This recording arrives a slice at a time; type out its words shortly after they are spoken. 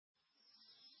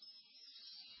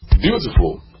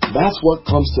Beautiful. That's what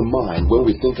comes to mind when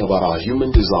we think about our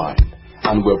human design,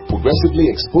 and we're progressively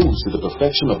exposed to the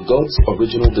perfection of God's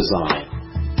original design.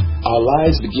 Our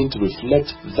lives begin to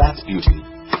reflect that beauty.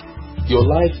 Your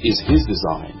life is His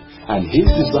design, and His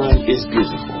design is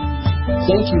beautiful.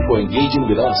 Thank you for engaging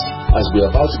with us as we are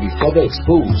about to be further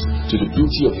exposed to the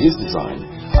beauty of His design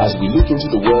as we look into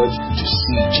the Word to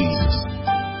see Jesus.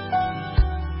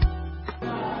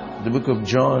 The book of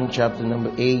John, chapter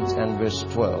number 8 and verse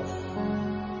 12.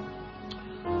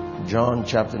 John,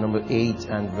 chapter number 8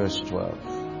 and verse 12.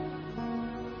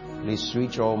 Please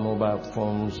switch all mobile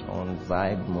phones on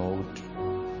vibe mode.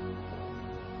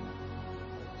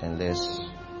 And let's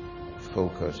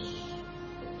focus.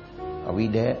 Are we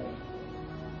there?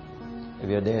 If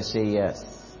you're there, say yes.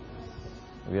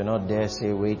 If you're not there,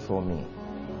 say wait for me.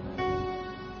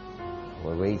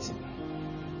 We're waiting.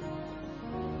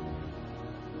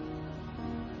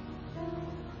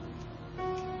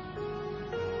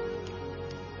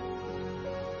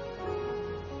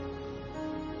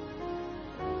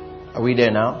 Are we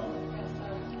there now?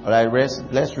 All right,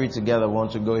 let's read together.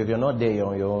 Want to go? If you're not there, you're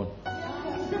on your own.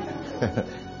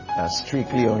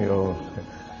 Strictly on your own.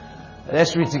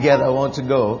 Let's read together. Want to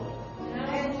go?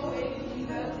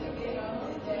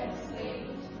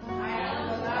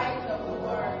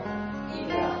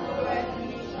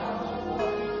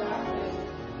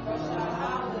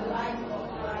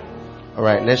 All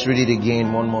right, let's read it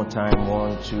again one more time.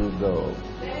 1, 2, go.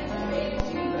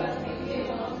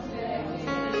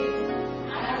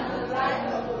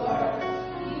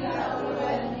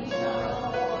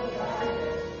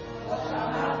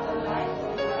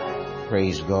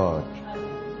 Praise God.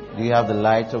 Do you have the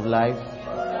light of life?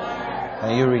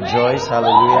 Can you rejoice?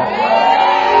 Hallelujah.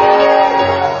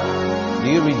 Do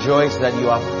you rejoice that you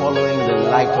are following the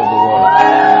light of the world?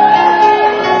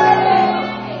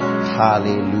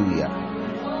 Hallelujah.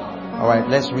 All right,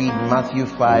 let's read Matthew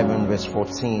 5 and verse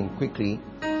 14 quickly.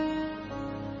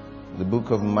 The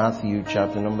book of Matthew,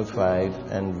 chapter number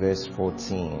 5 and verse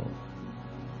 14.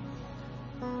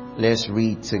 Let's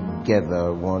read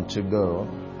together. Want to go?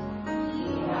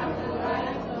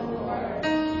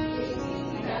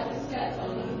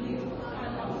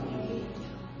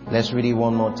 Let's read it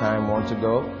one more time. Want to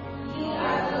go?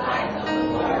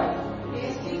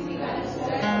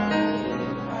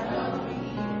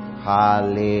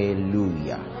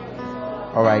 Hallelujah.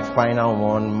 All right, final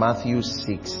one. Matthew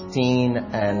 16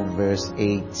 and verse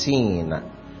 18.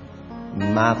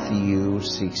 Matthew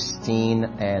 16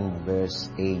 and verse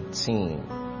 18.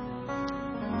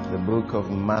 The book of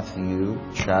Matthew,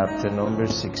 chapter number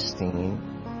 16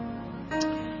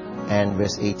 and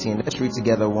verse 18. Let's read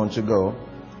together. Want to go?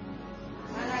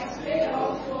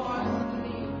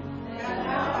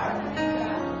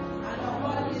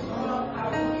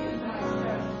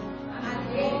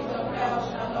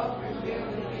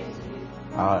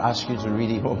 I'll ask you to read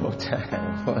it one more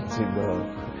time. Want to go?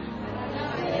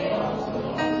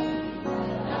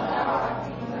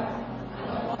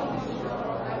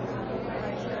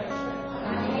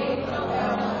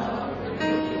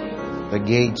 The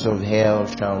gates of hell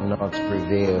shall not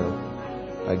prevail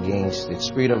against it.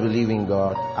 Spirit of the living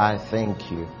God, I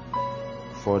thank you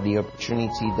for the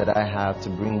opportunity that I have to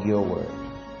bring your word.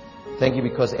 Thank you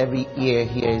because every ear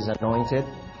here is anointed.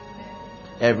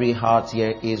 Every heart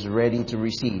here is ready to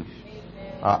receive.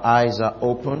 Our eyes are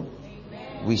open.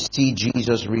 We see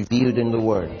Jesus revealed in the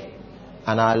Word.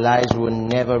 And our lives will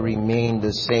never remain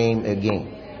the same again.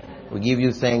 We give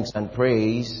you thanks and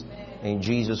praise. In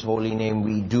Jesus' holy name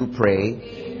we do pray.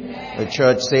 Amen. The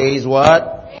church says what?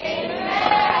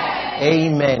 Amen.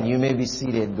 Amen. You may be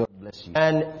seated. God bless you.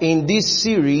 And in this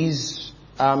series,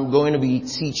 I'm going to be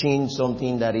teaching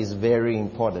something that is very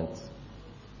important.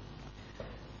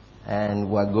 And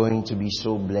we're going to be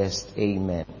so blessed.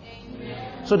 Amen.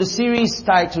 Amen. So the series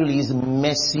title is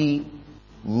Messy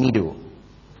Middle.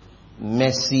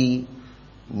 Messy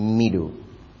Middle.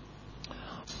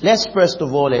 Let's first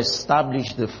of all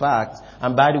establish the fact,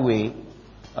 and by the way,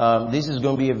 this is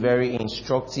going to be a very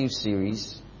instructive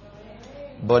series,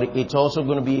 but it's also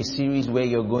going to be a series where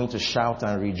you're going to shout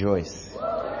and rejoice.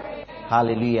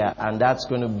 Hallelujah. And that's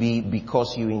going to be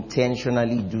because you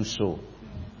intentionally do so.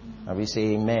 And we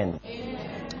say amen.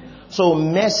 Amen. So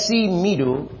messy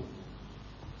middle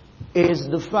is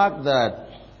the fact that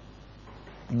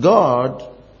God,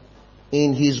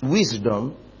 in His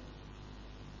wisdom,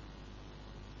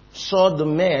 saw the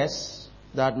mess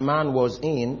that man was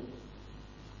in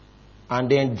and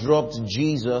then dropped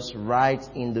Jesus right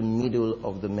in the middle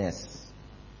of the mess.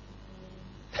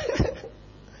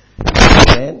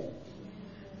 Amen.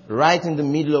 Right in the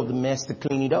middle of the mess to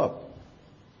clean it up.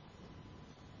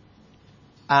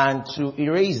 and to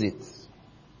erase it.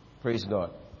 Praise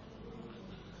God.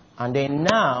 And then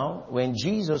now, when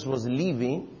Jesus was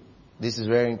leaving, this is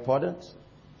very important,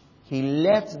 he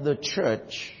left the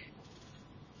church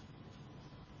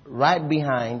right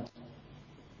behind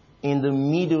in the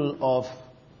middle of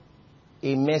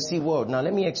a messy world. Now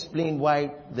let me explain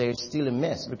why there's still a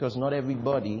mess, because not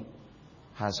everybody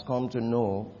has come to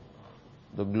know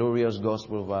the glorious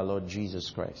gospel of our Lord Jesus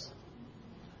Christ.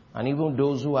 And even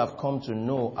those who have come to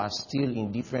know are still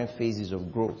in different phases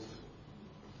of growth.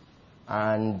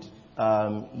 And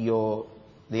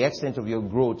the extent of your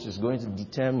growth is going to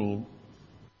determine,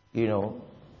 the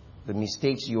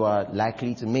mistakes you are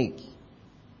likely to make.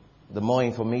 The more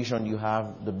information you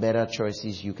have, the better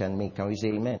choices you can make. Can we say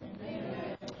amen?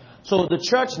 Amen. So the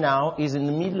church now is in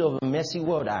the middle of a messy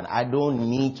world, and I don't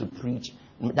need to preach.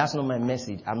 That's not my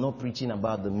message. I'm not preaching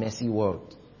about the messy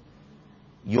world.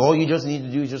 All you just need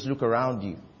to do is just look around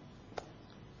you,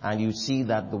 and you see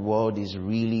that the world is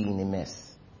really in a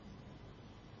mess.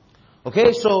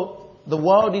 Okay, so the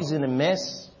world is in a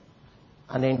mess,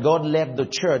 and then God left the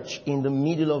church in the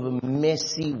middle of a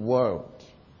messy world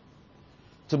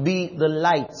to be the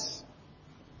light,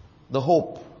 the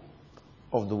hope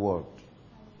of the world.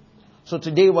 So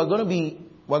today we're going to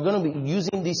be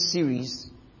using this series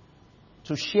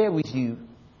to share with you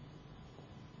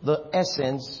the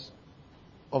essence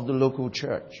of the local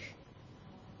church,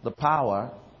 the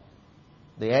power,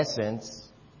 the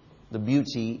essence, the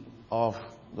beauty of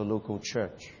the local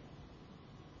church.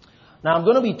 Now I'm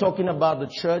going to be talking about the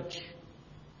church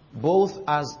both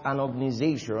as an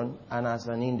organization and as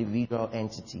an individual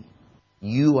entity.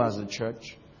 You as a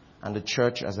church and the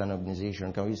church as an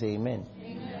organization. Can we say amen?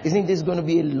 Amen. Isn't this going to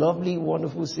be a lovely,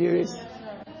 wonderful series?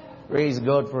 Praise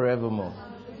God forevermore.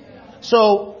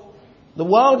 So, the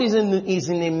world is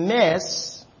in a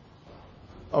mess.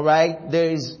 Alright?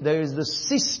 There is the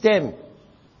system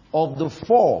of the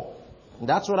fall.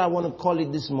 That's what I want to call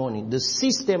it this morning. The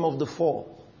system of the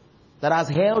fall that has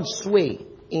held sway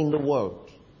in the world.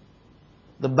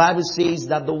 The Bible says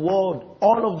that the world,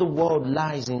 all of the world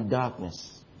lies in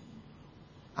darkness.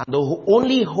 And the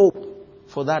only hope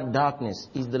for that darkness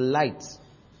is the light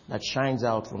that shines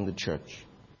out from the church.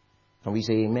 Can we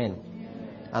say amen?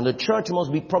 Amen. And the church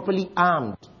must be properly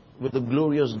armed with the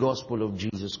glorious gospel of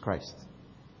Jesus Christ.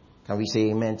 Can we say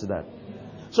amen to that?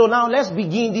 Amen. So now let's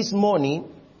begin this morning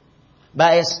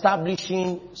by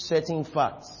establishing certain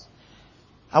facts.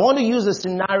 I want to use a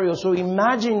scenario. So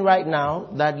imagine right now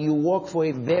that you work for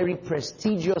a very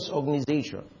prestigious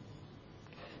organization.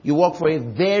 You work for a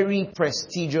very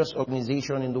prestigious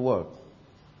organization in the world.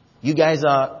 You guys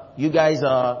are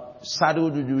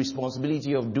saddled with the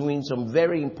responsibility of doing some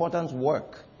very important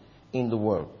work in the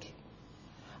world.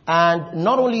 And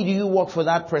not only do you work for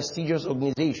that prestigious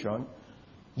organization,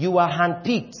 you are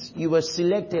handpicked. You were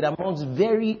selected amongst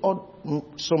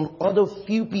some other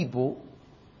few people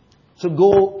to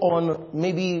go on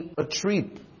maybe a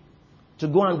trip, to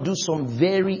go and do some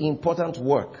very important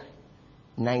work.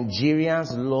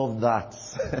 Nigerians love that.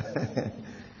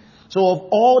 So of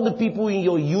all the people in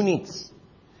your unit,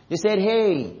 they said,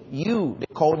 hey, they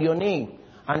called your name.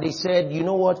 And they said, you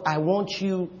know what, I want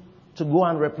you to go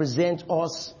and represent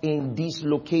us in this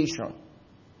location.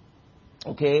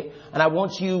 Okay? And I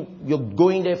want you're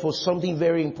going there for something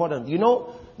very important.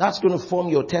 That's going to form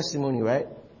your testimony, right?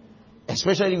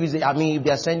 Especially if if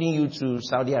they are sending you to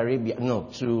Saudi Arabia,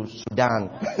 to Sudan.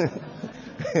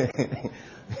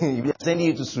 If they are sending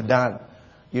you to Sudan,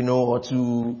 or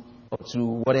to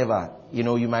whatever,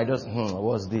 you might just,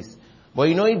 what's this? But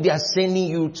if they are sending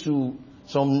you to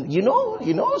some,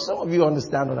 some of you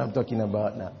understand what I'm talking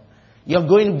about now. You're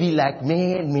going to be like,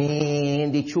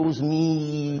 man, they chose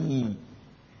me.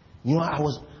 I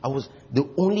was the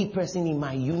only person in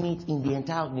my unit in the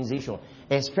entire organization,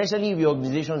 especially if your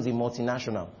organization is a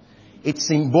multinational. It's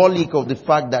symbolic of the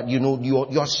fact that,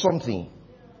 you're something.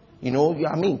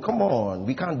 Come on,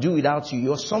 we can't do without you.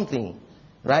 You're something,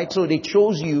 right? So they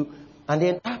chose you. And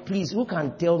then, please, who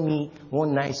can tell me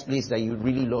one nice place that you'd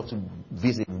really love to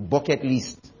visit? Bucket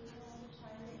list.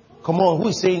 Come on, who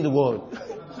is saying the word?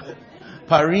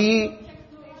 Paris.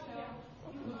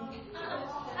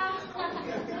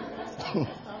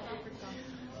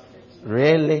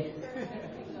 Really?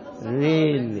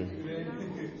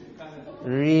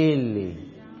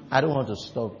 I don't want to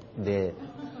stop there.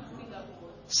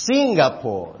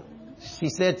 Singapore. She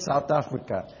said South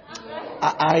Africa.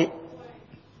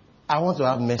 I want to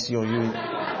have mercy on you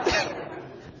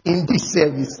in this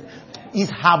service.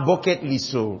 It's her bucket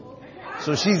list, so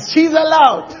she's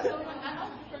allowed.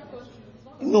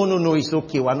 No, it's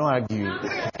okay. We're not arguing.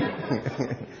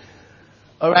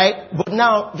 All right? But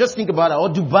now, just think about it. Or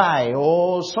Dubai,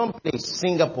 or someplace,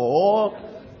 Singapore, or,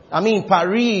 Paris,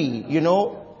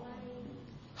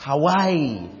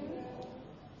 Hawaii.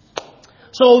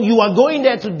 So you are going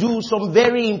there to do some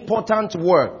very important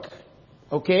work.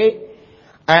 Okay?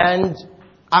 And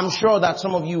I'm sure that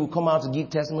some of you will come out to give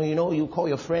testimony. You call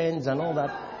your friends and all that.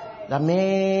 That,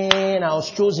 man, I was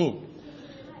chosen.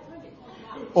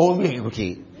 Oh,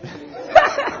 okay.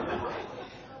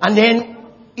 And then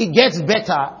it gets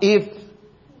better if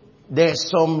there's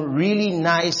some really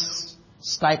nice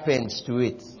stipends to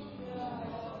it.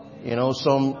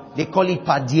 They call it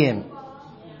per diem.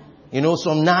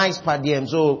 Some nice per diem.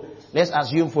 So let's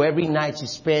assume for every night you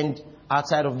spend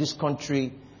outside of this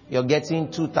country, you're getting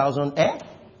 $2,000.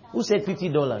 Who said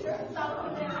 $50?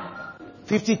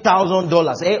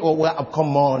 $50,000. Oh, well,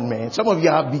 come on, man. Some of you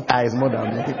have big eyes more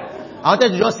than me. I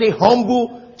wanted to just say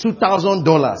humble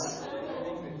 $2,000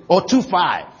 or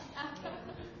 2,500.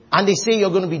 And they say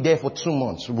you're going to be there for 2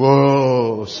 months.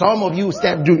 Whoa. Some of you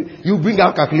you bring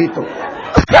out calculator.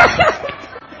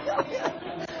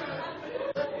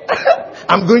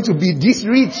 I'm going to be this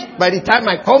rich by the time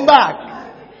I come back.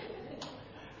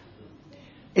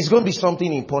 It's going to be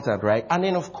something important, right? And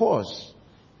then, of course,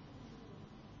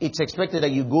 it's expected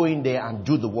that you go in there and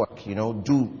do the work,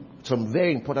 do some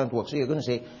very important work. So you're going to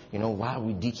say, wow,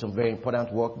 we did some very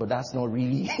important work, but that's not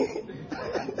really.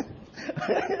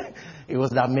 It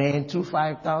was that man,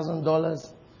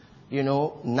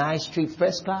 $5,000, nice trip,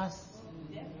 first class,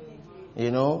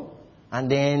 and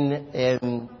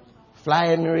then fly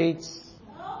Emirates.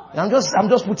 I'm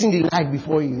just putting the light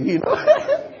before you,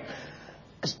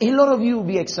 A lot of you will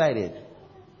be excited.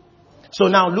 So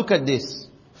now look at this.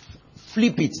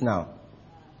 Flip it now.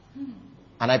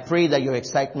 And I pray that your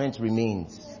excitement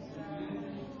remains.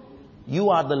 You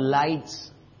are the light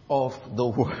of the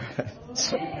world.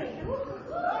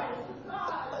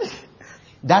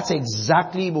 That's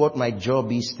exactly what my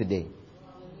job is today.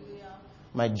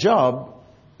 My job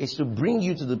is to bring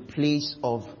you to the place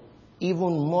of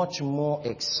even much more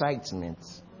excitement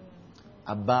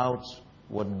about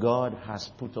what God has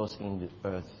put us in the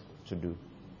earth to do.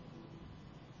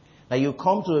 Now you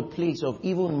come to a place of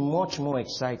even much more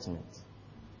excitement.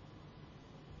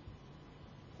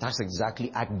 That's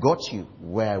exactly, I got you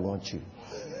where I want you.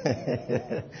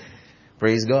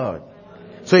 Praise God.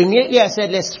 So immediately I said,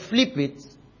 let's flip it.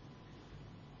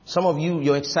 Some of you,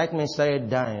 your excitement started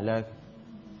dying.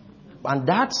 And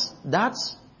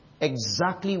that's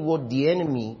exactly what the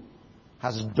enemy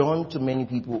has done to many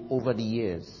people over the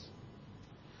years.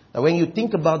 Now when you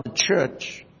think about the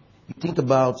church, you think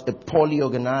about a poorly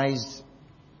organized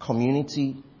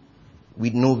community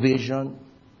with no vision,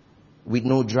 with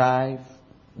no drive,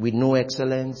 with no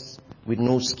excellence, with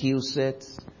no skill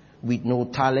sets, with no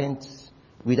talent,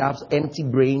 without empty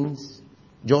brains,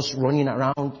 just running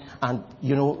around and,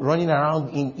 running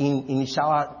around in the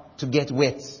shower to get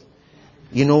wet.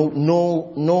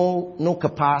 No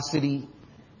capacity,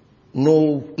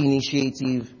 no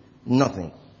initiative,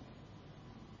 nothing.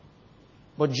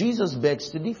 But Jesus begs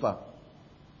to differ.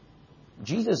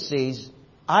 Jesus says,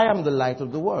 I am the light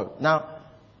of the world. Now,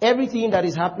 everything that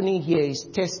is happening here is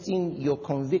testing your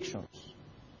convictions.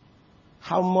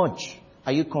 How much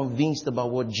are you convinced about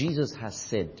what Jesus has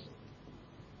said?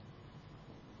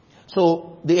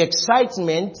 So, the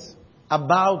excitement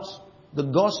about the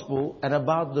gospel and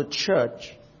about the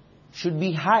church should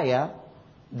be higher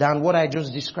than what I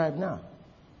just described now.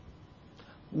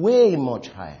 Way much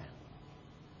higher.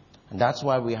 And that's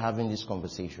why we're having this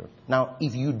conversation. Now,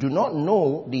 if you do not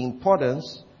know the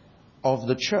importance of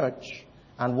the church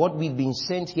and what we've been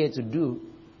sent here to do,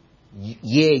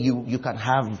 you can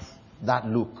have that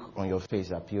look on your face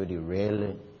that purely,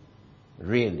 really.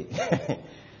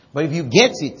 But if you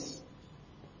get it,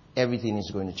 everything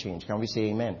is going to change. Can we say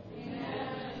amen? Amen.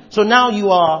 So now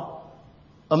you are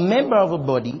a member of a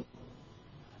body,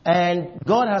 and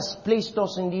God has placed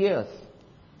us in the earth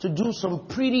to do some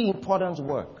pretty important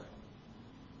work.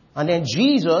 And then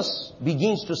Jesus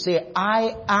begins to say,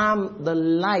 I am the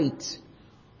light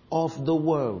of the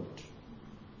world.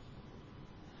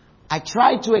 I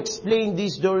tried to explain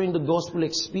this during the gospel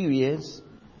experience,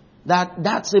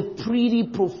 that's a pretty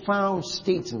profound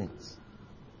statement.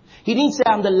 He didn't say,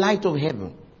 I'm the light of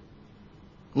heaven.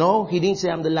 No, he didn't say,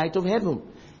 I'm the light of heaven.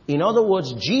 In other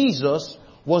words, Jesus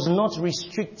was not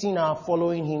restricting our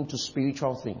following him to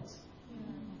spiritual things.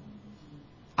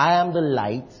 I am the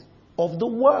light of the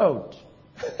world.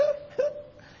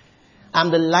 I'm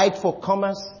the light for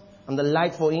commerce. I'm the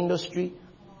light for industry.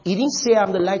 He didn't say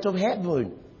I'm the light of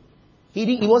heaven.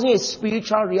 It wasn't a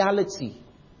spiritual reality.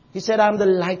 He said I'm the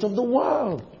light of the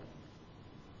world.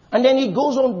 And then he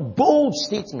goes on, bold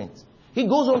statement. He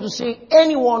goes on to say,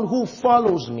 anyone who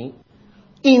follows me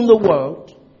in the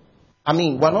world, I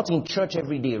mean, we're not in church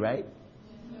every day, right?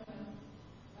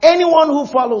 Anyone who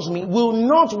follows me will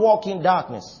not walk in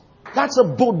darkness. That's a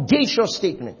bodacious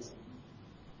statement.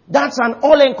 That's an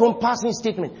all-encompassing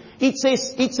statement.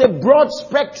 It's a broad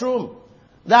spectrum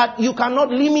that you cannot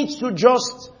limit to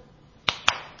just,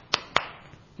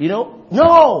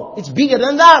 No, it's bigger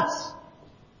than that.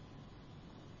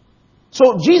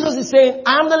 So Jesus is saying,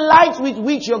 I'm the light with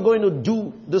which you're going to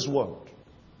do this world.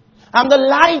 I'm the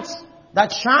light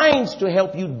that shines to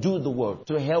help you do the world,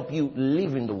 to help you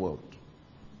live in the world.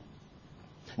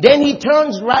 Then he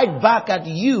turns right back at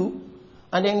you,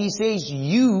 and then he says,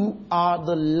 you are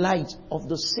the light of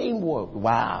the same world.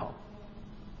 Wow.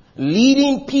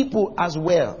 Leading people as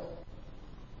well.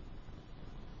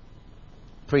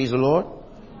 Praise the Lord.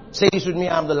 Say this with me,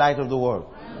 I'm the light of the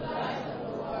world.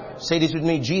 Say this with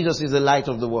me, Jesus is the light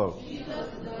of the world.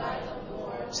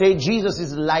 Say, Jesus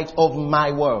is the light of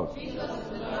my world.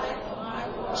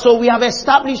 So we have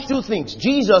established two things.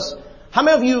 Jesus, how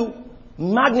many of you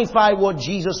magnify what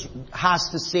Jesus has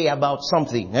to say about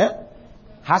something?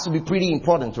 Has to be pretty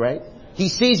important, right? He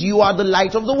says you are the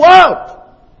light of the world.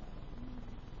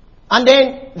 And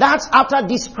then that's after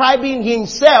describing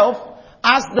himself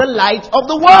as the light of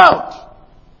the world.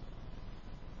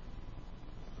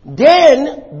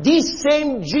 Then this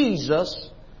same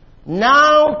Jesus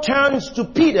now turns to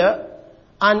Peter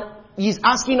and he's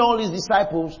asking all his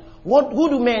disciples, who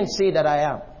do men say that I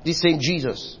am? This same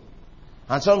Jesus.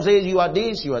 And some say you are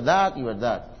this, you are that, you are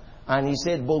that. And he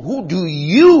said, but who do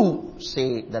you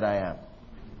say that I am?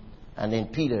 And then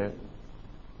Peter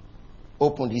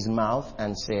opened his mouth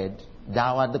and said,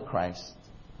 thou art the Christ,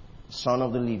 Son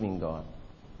of the living God.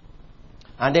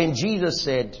 And then Jesus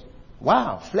said,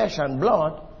 wow, flesh and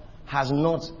blood has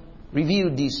not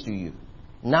revealed this to you.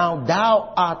 Now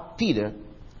thou art Peter,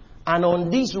 and on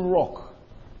this rock.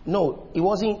 No, it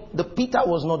wasn't, the Peter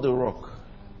was not the rock.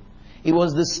 It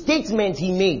was the statement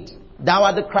he made. Thou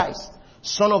art the Christ,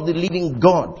 Son of the living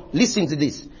God. Listen to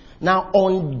this. Now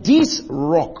on this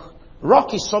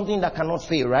rock is something that cannot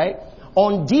fail, right?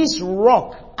 On this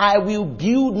rock I will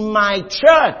build my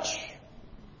church.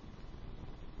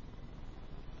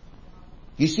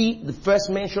 You see the first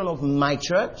mention of my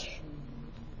church?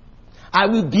 I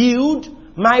will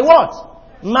build my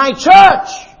what? My church.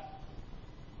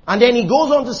 And then he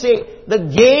goes on to say, the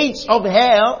gates of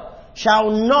hell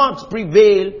shall not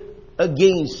prevail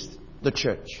against the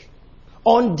church.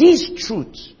 On this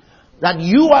truth, that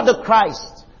you are the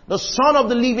Christ, the Son of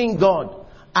the living God,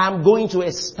 I'm going to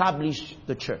establish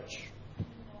the church.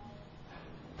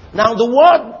 Now the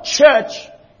word church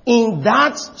in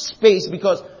that space,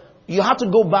 because you have to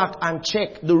go back and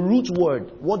check the root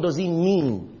word. What does it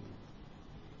mean?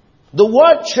 The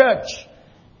word church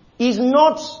is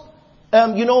not,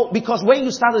 because when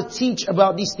you start to teach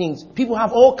about these things, people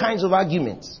have all kinds of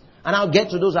arguments. And I'll get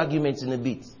to those arguments in a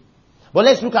bit. But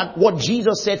let's look at what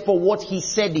Jesus said for what he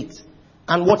said it.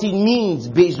 And what it means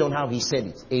based on how he said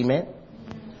it. Amen?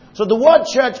 So the word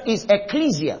church is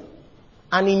ecclesia.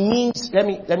 And it means, let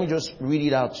me just read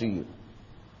it out to you.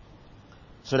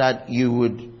 So that you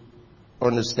would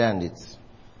understand it.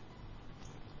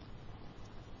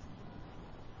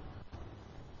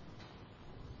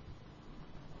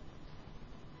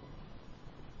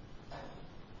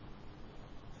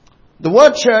 The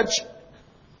word church,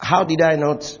 how did I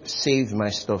not save my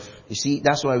stuff? You see,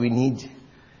 that's why we need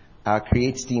our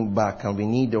create team back and we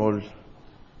need all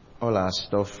our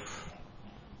stuff.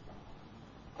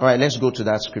 Alright, let's go to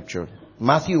that scripture.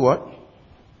 Matthew what?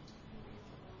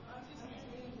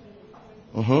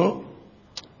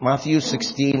 Matthew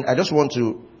 16. I just want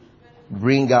to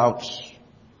bring out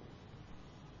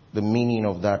the meaning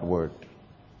of that word.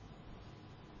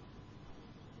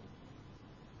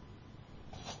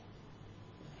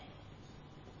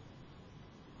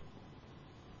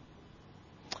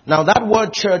 Now that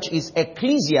word church is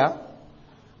ecclesia,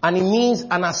 and it means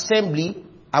an assembly.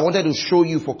 I wanted to show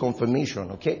you for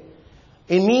confirmation, okay?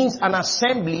 It means an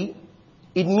assembly.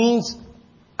 It means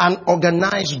an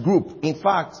organized group. In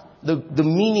fact, the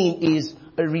meaning is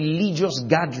a religious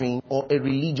gathering or a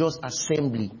religious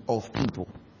assembly of people.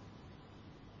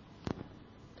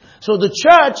 So the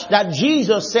church that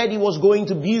Jesus said he was going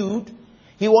to build,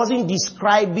 he wasn't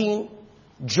describing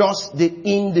just the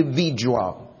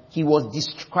individual. He was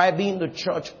describing the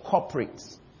church corporate.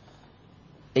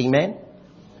 Amen.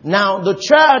 Now the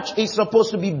church is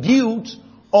supposed to be built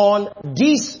on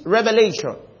this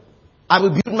revelation. I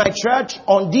will build my church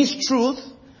on this truth,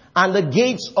 and the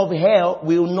gates of hell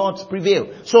will not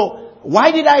prevail. So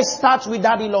why did I start with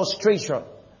that illustration?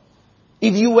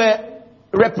 If you were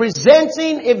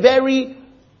representing a very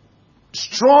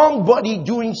strong body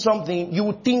doing something, you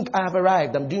would think I have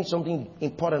arrived. I'm doing something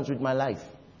important with my life.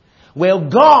 Well,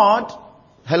 God,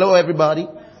 hello everybody,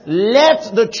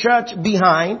 left the church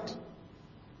behind.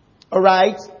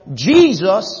 Alright?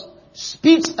 Jesus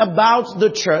speaks about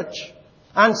the church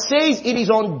and says it is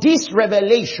on this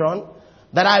revelation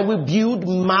that I will build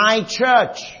my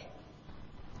church.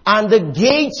 And the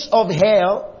gates of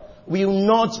hell will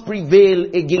not prevail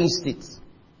against it.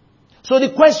 So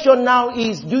the question now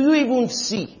is, do you even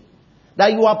see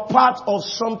that you are part of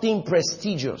something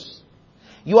prestigious?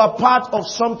 You are part of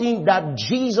something that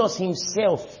Jesus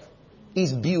himself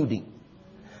is building.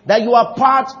 That you are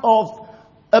part of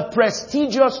a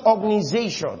prestigious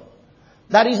organization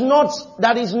that is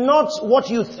not what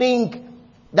you think,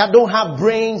 that don't have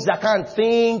brains, that can't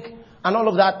think, and all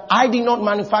of that. I did not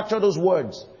manufacture those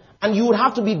words. And you would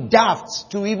have to be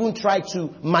daft to even try to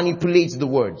manipulate the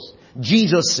words.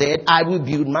 Jesus said, I will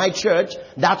build my church.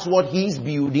 That's what he's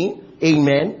building.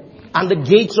 Amen. And the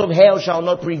gates of hell shall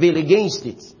not prevail against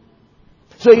it.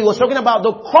 So he was talking about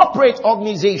the corporate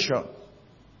organization.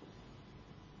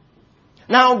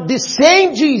 Now, the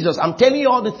same Jesus, I'm telling you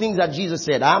all the things that Jesus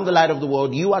said. I am the light of the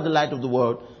world. You are the light of the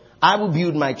world. I will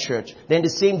build my church. Then the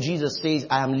same Jesus says,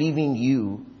 I am leaving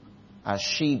you as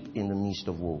sheep in the midst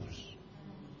of wolves.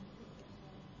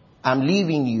 I'm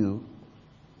leaving you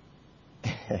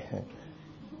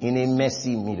in a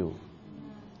messy middle,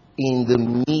 in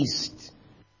the midst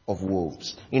of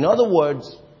wolves. In other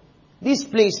words, this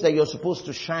place that you're supposed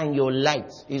to shine your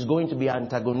light is going to be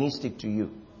antagonistic to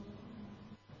you.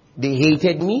 They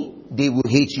hated me, they will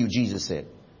hate you, Jesus said.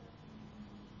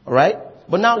 Alright?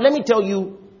 But now let me tell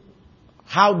you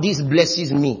how this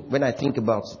blesses me when I think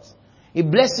about it.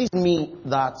 It blesses me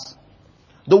that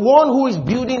the one who is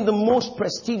building the most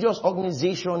prestigious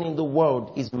organization in the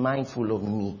world is mindful of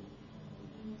me.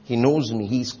 He knows me.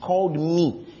 He's called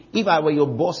me. If I were your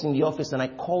boss in the office and I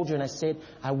called you and I said,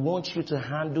 I want you to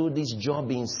handle this job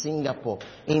in Singapore,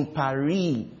 in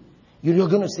Paris, you're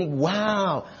going to think,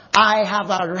 wow, I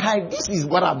have arrived. This is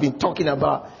what I've been talking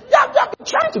about. I've been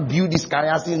trying to build this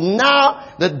career.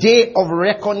 Now the day of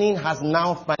reckoning has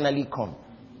now finally come.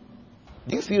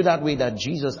 Do you feel that way, that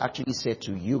Jesus actually said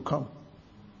to you, come?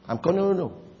 I'm coming,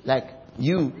 no. Like,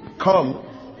 you come.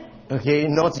 Okay,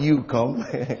 not you come.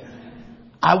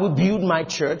 I will build my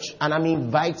church and I'm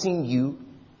inviting you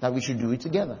that we should do it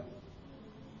together.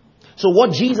 So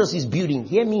what Jesus is building,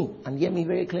 hear me and hear me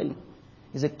very clearly,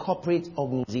 is a corporate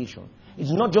organization.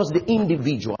 It's not just the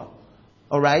individual.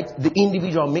 Alright? The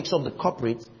individual makes up the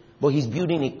corporate, but he's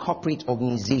building a corporate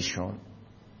organization.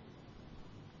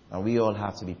 And we all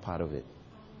have to be part of it.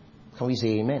 Can we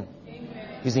say amen? Amen.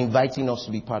 He's inviting us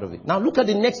to be part of it. Now look at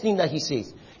the next thing that he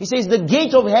says. He says, the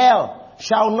gate of hell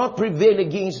shall not prevail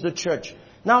against the church.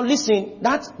 Now listen,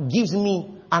 that gives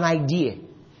me an idea.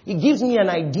 It gives me an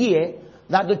idea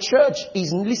that the church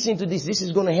is, listening to this, this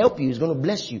is going to help you, it's going to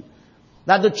bless you.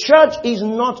 That the church is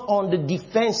not on the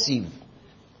defensive,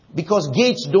 because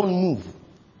gates don't move.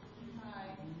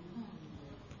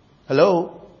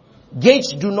 Hello?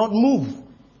 Gates do not move.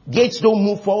 Gates don't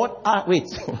move forward. Wait.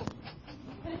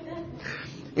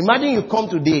 Imagine you come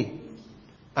today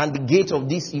and the gate of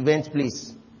this event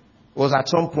place was at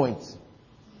some point.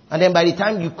 And then by the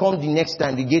time you come the next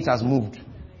time, the gate has moved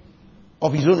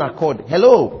of his own accord.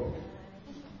 Hello?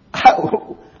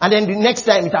 And then the next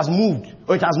time it has moved,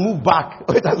 or it has moved back.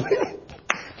 Or it has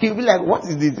He'll be like, what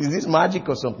is this? Is this magic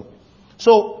or something?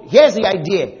 So here's the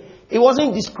idea. It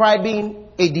wasn't describing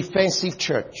a defensive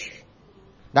church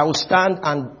that would stand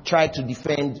and try to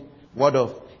defend word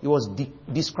of. It was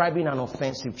describing an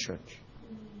offensive church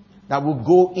that will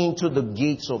go into the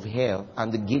gates of hell,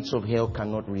 and the gates of hell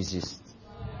cannot resist.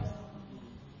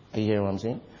 Are you hearing what I'm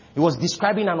saying? It was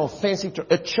describing an offensive church,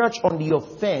 a church on the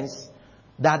offense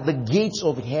that the gates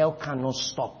of hell cannot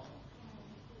stop.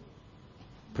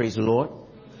 Praise the Lord.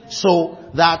 So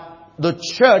that the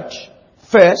church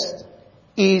first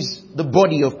is the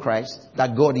body of Christ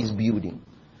that God is building.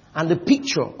 And the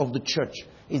picture of the church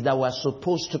is that we're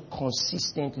supposed to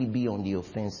consistently be on the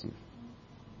offensive.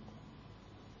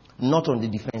 Not on the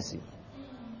defensive.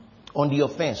 On the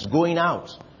offense, going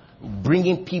out,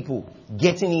 bringing people,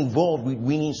 getting involved with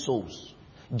winning souls,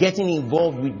 getting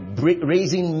involved with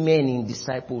raising men in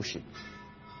discipleship.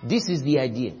 This is the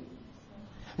idea.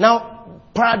 Now,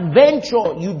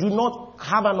 peradventure, you do not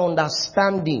have an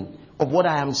understanding of what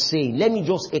I am saying. Let me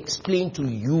just explain to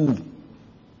you.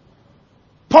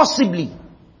 Possibly,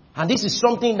 and this is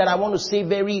something that I want to say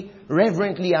very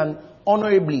reverently and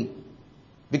honorably,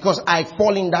 because I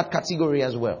fall in that category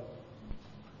as well.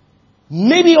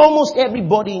 Maybe almost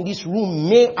everybody in this room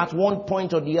may at one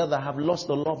point or the other have lost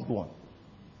a loved one.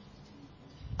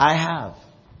 I have.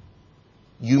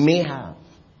 You may have.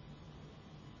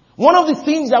 One of the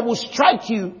things that will strike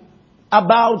you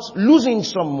about losing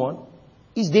someone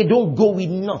is they don't go with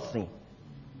nothing.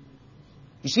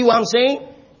 You see what I'm saying?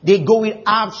 They go with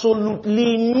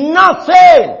absolutely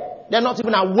nothing. They're not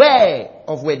even aware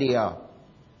of where they are.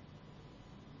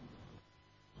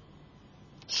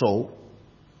 So,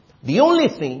 the only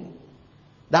thing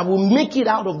that will make it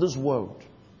out of this world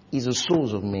is the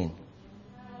souls of men.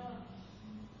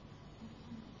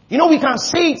 You know, we can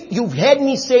say it, you've heard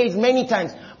me say it many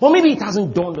times, but maybe it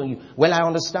hasn't dawned on you. Well, I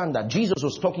understand that Jesus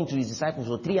was talking to his disciples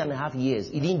for 3.5 years.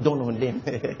 It didn't dawn on them.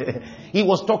 He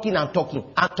was talking and talking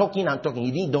and talking and talking.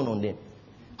 It didn't dawn on them.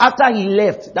 After he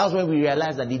left, that's when we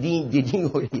realized that they didn't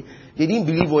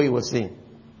believe what he was saying.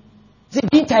 He said,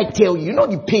 didn't I tell you? You know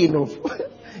the pain of...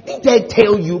 Didn't I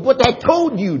tell you? But I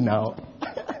told you now.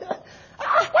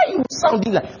 Why are you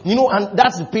sounding like... You know, and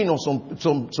that's the pain of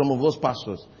some of us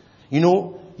pastors. You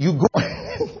know, you go...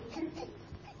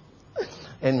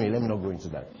 Anyway, let me not go into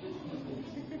that.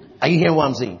 Are you hearing what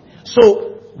I'm saying?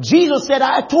 So, Jesus said,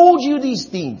 I told you these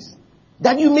things,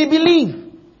 that you may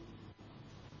believe.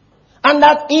 And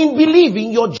that in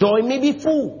believing, your joy may be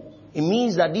full. It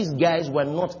means that these guys were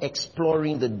not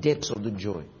exploring the depths of the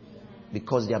joy,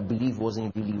 because their belief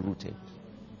wasn't really rooted.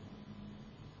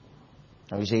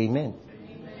 Can we say amen?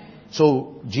 Amen?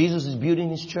 So, Jesus is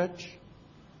building his church,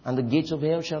 and the gates of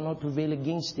hell shall not prevail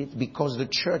against it, because the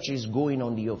church is going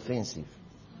on the offensive.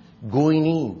 Going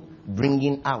in,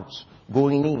 bringing out.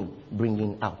 Going in,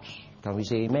 bringing out. Can we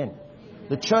say amen?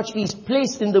 The church is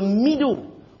placed in the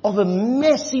middle of a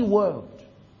messy world.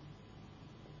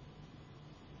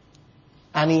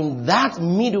 And in that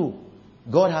middle,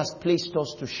 God has placed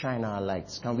us to shine our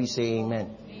lights. Can we say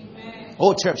amen? Amen.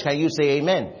 Oh, church, can you say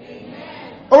amen?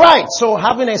 Amen. All right, so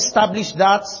having established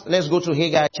that, let's go to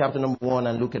Haggai chapter number 1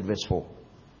 and look at verse 4.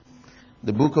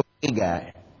 The book of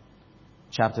Haggai,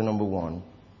 chapter number 1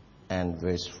 and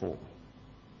verse 4.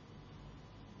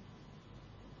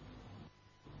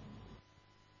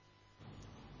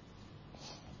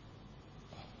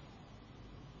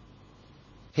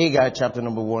 Haggai chapter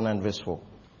number 1 and verse 4.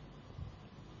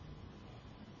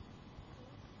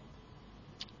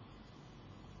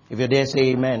 If you're there, say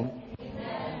amen.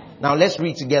 Amen. Now let's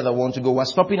read together. Want to go? We're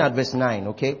stopping at verse 9,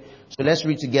 okay? So let's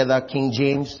read together King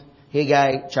James,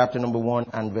 Haggai chapter number 1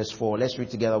 and verse 4. Let's read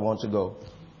together. Want to go?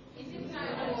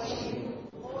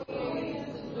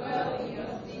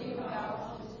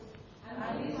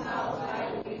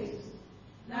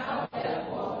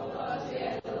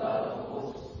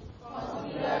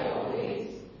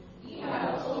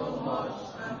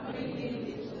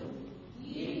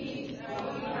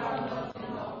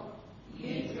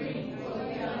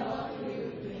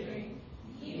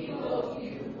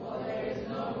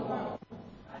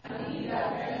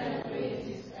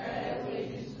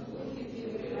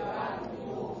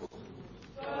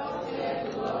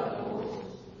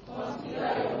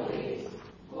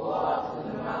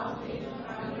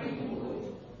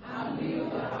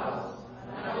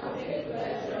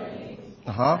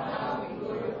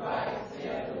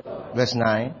 Verse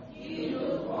 9.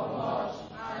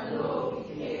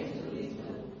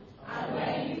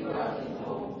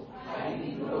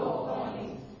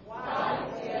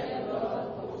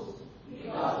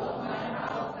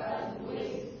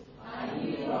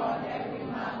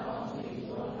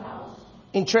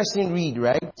 Interesting read,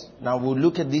 right? Now we'll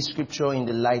look at this scripture in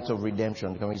the light of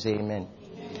redemption. Can we say amen?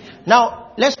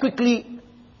 Now, let's quickly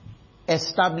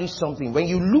establish something. When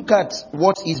you look at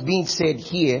what is being said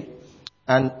here,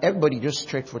 and everybody just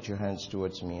stretch forth your hands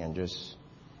towards me and just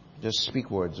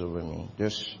speak words over me.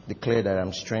 Just declare that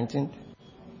I'm strengthened.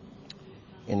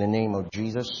 In the name of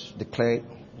Jesus, declare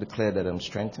that I'm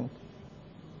strengthened.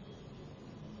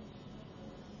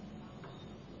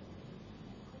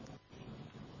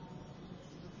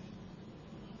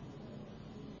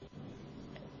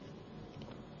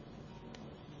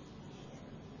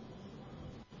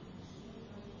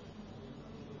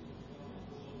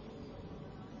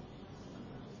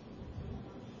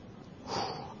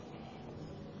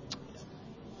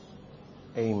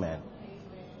 Amen.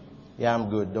 Yeah, I'm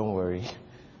good. Don't worry.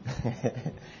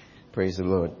 Praise the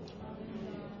Lord.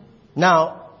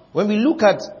 Now, when we look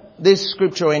at this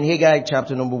scripture in Haggai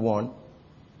chapter number 1,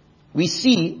 we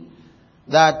see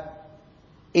that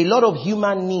a lot of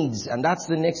human needs, and that's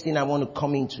the next thing I want to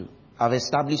come into. I've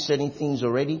established certain things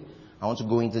already. I want to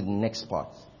go into the next part.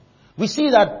 We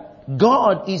see that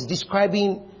God is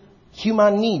describing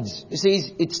human needs. He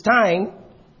says, it's time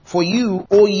for you,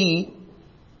 O ye,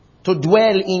 to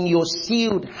dwell in your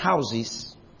sealed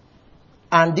houses,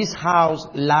 and this house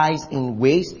lies in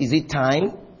waste. Is it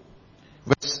time?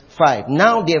 Verse 5.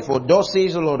 Now therefore, thus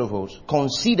says the Lord of hosts,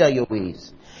 consider your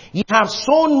ways. Ye have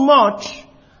sown much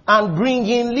and bring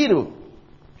in little.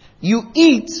 You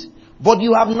eat, but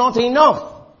you have not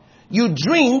enough. You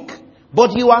drink,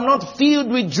 but you are not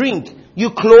filled with drink.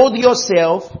 You clothe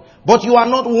yourself, but you are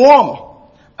not warm.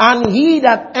 And he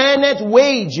that earneth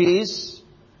wages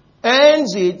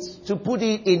earns it to put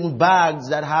it in bags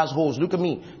that has holes. Look at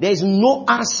me. There is no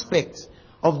aspect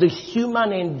of the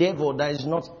human endeavor that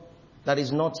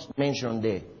is not mentioned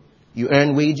there. You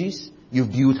earn wages.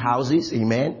 You've built houses.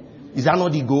 Amen. Is that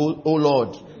not the goal? Oh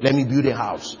Lord, let me build a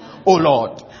house. Oh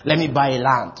Lord, let me buy a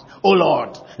land. Oh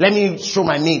Lord, let me show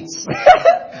my mates.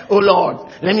 Oh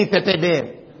Lord, let me pepper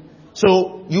them.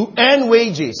 So you earn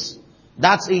wages.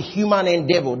 That's a human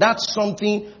endeavor. That's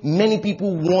something many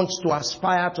people want to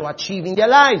aspire to achieve in their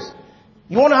lives.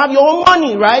 You want to have your own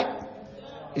money, right?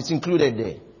 It's included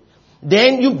there.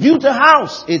 Then you build a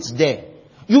house. It's there.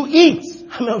 You eat.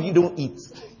 How many of you don't eat?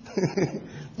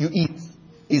 You eat.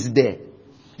 It's there.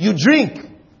 You drink.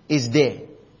 It's there.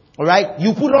 Alright?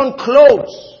 You put on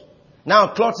clothes. Now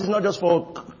clothes is not just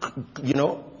for,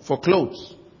 for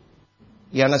clothes.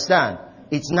 You understand?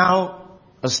 It's now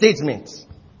a statement.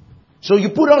 So you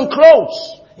put on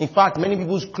clothes. In fact, many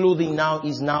people's clothing now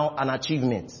is now an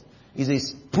achievement. It's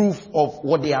a proof of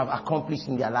what they have accomplished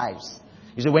in their lives.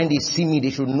 You say, when they see me, they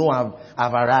should know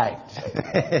I've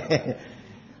arrived.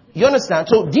 You understand?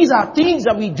 So these are things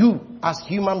that we do as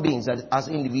human beings, as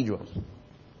individuals.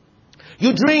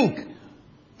 You drink,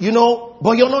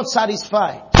 but you're not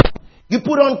satisfied. You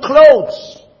put on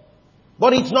clothes,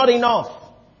 but it's not enough.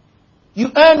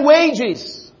 You earn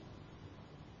wages,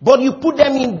 but you put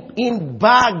them in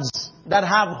bags that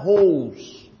have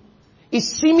holes. It's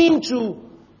seeming to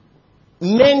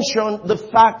mention the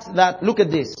fact that, look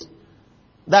at this,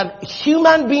 that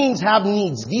human beings have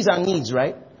needs. These are needs,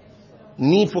 right?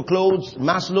 Need for clothes,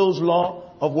 Maslow's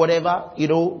law of whatever,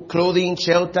 clothing,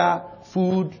 shelter,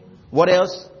 food, what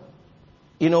else?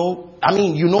 You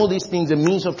know these things, the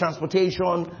means of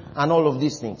transportation and all of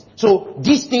these things. So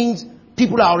these things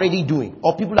people are already doing,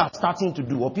 or people are starting to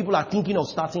do, or people are thinking of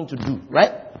starting to do,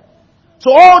 right?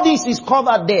 So all this is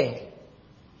covered there.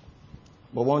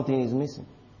 But one thing is missing.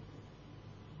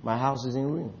 My house is in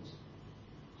ruins.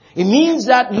 It means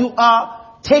that you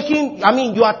are taking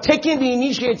the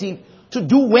initiative to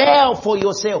do well for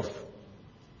yourself.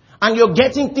 And you're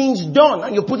getting things done,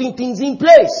 and you're putting things in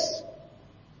place.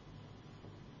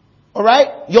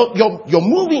 Alright? You're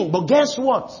moving, but guess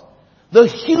what? The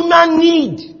human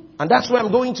need, and that's where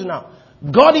I'm going to now.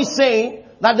 God is saying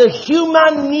that the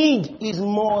human need is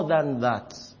more than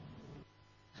that.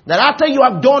 That after you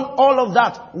have done all of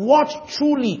that, what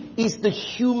truly is the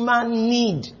human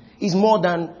need is more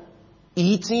than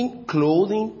eating,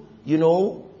 clothing,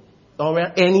 or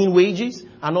earning wages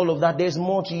and all of that. There's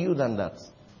more to you than that.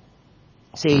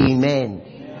 Say amen.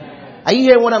 Amen. Are you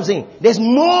hearing what I'm saying? There's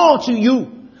more to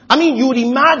you. You would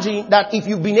imagine that if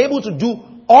you've been able to do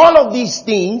all of these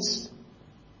things,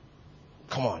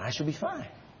 come on, I should be fine.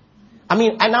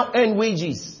 I now earn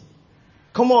wages.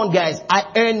 Come on, guys.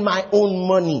 I earn my own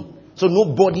money. So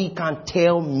nobody can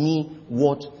tell me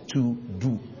what to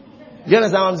do. You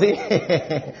understand what I'm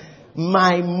saying?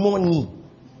 My money.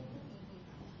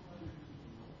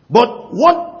 But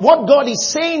what God is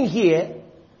saying here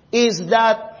is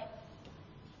that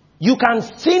you can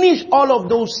finish all of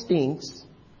those things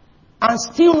and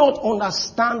still not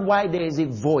understand why there is a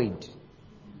void.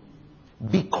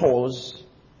 Because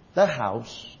the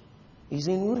house is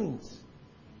in ruins.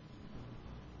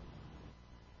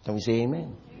 Can we say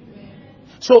amen? Amen.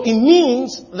 So it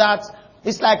means that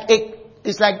it's like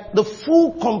the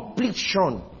full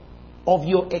completion of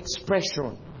your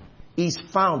expression is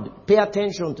found. Pay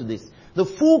attention to this. The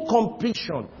full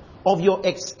completion of your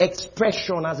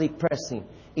expression as a person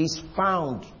is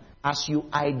found as you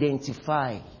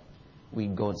identify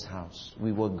with God's house,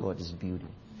 with what God is building.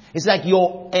 It's like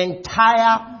your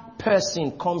entire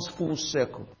person comes full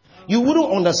circle. You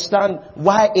wouldn't understand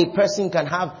why a person can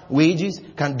have wages,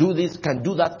 can do this, can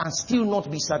do that, and still not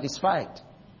be satisfied.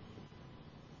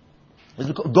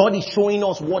 God is showing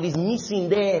us what is missing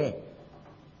there.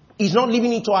 He's not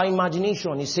leaving it to our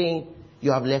imagination. He's saying,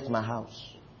 you have left my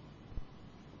house.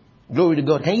 Glory to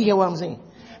God. Can you hear what I'm saying?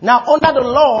 Now, under the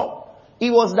law, it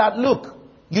was that, look,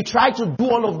 you try to do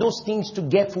all of those things to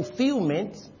get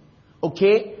fulfillment,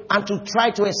 okay, and to try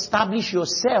to establish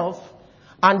yourself,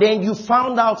 and then you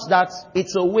found out that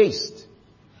it's a waste.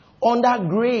 Under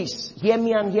grace, hear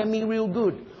me and hear me real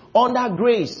good. Under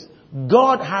grace,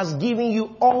 God has given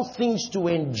you all things to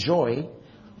enjoy,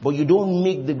 but you don't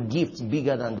make the gift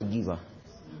bigger than the giver.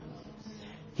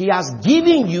 He has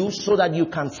given you so that you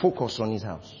can focus on His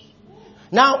house.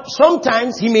 Now,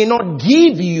 sometimes He may not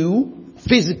give you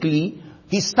physically.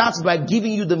 He starts by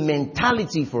giving you the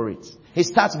mentality for it. He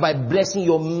starts by blessing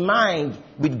your mind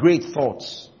with great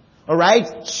thoughts.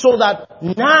 Alright? So that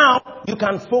now you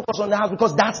can focus on the house,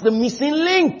 because that's the missing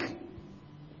link.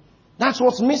 That's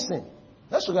what's missing.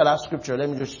 Let's look at that scripture. Let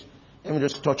me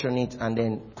just touch on it and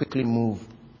then quickly move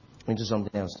into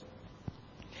something else.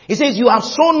 It says, you have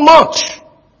sown much.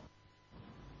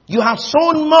 You have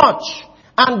sown much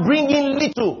and bring in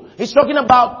little. It's talking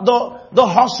about the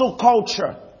hustle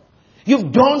culture.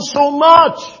 You've done so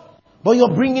much, but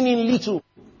you're bringing in little.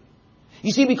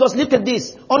 You see, because look at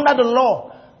this. Under the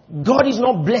law, God is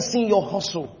not blessing your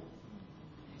hustle.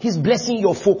 He's blessing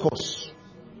your focus.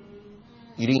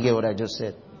 You didn't hear what I just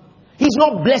said. He's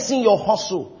not blessing your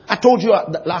hustle. I told you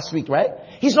last week, right?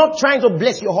 He's not trying to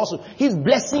bless your hustle. He's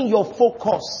blessing your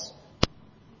focus.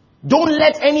 Don't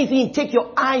let anything take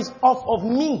your eyes off of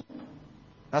me.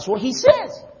 That's what He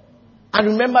says. And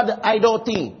remember the idol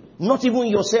thing. Not even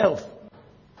yourself.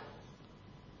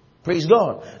 Praise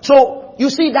God. So, you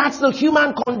see, that's the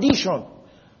human condition.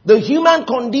 The human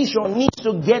condition needs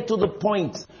to get to the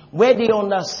point where they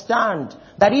understand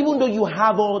that even though you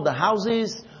have all the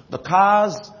houses, the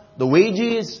cars, the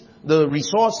wages, the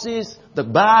resources, the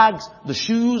bags, the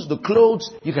shoes, the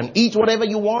clothes, you can eat whatever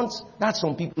you want. That's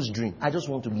some people's dream. I just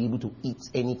want to be able to eat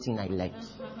anything I like.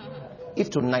 If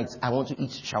tonight I want to eat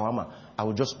shawarma, I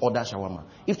will just order shawarma.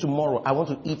 If tomorrow I want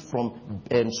to eat from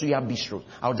Suya Bistro,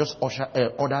 I will just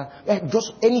order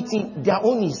just anything. Their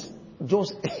own is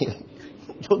just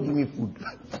just give me food.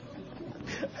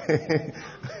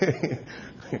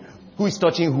 Who is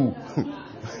touching who?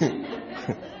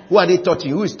 Who are they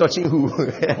touching? Who is touching who?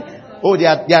 Oh, they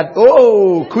are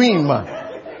queen man.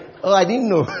 Oh, I didn't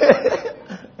know.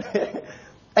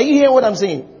 Are you hearing what I'm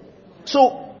saying?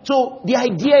 So the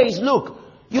idea is, look,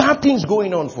 you have things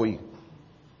going on for you.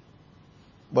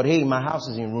 But hey, my house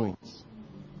is in ruins.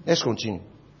 Let's continue.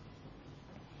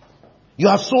 You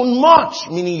have sown much,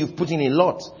 meaning you've put in a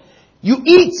lot. You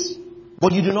eat,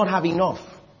 but you do not have enough.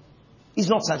 It's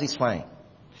not satisfying.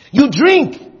 You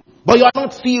drink, but you are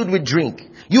not filled with drink.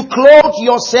 You clothe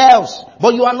yourselves,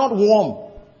 but you are not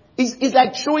warm. It's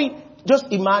like showing, just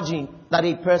imagine that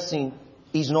a person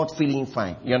is not feeling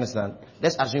fine. You understand?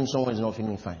 Let's assume someone is not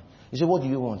feeling fine. You say, what do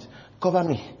you want? Cover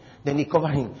me. Then they cover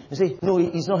him. You say, no,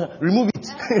 it's not. Remove it.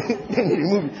 Then they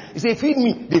remove it. You say, feed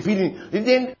me. They feed him. And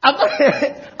then after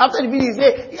the feeding, you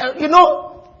say,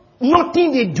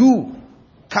 nothing they do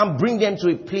can bring them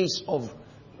to a place of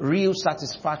real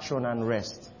satisfaction and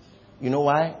rest. You know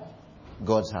why?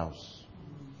 God's house.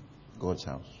 God's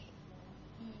house.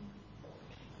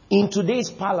 In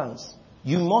today's balance,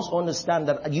 you must understand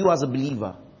that you as a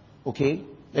believer, okay,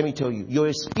 let me tell you, you're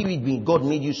a spirit being. God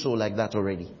made you so like that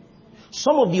already.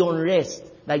 Some of the unrest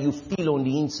that you feel on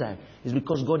the inside is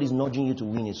because God is nudging you to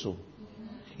win a soul.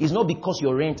 It's not because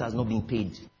your rent has not been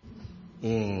paid.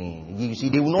 You see,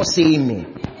 they will not say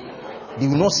amen. They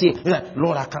will not say,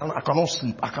 Lord, I cannot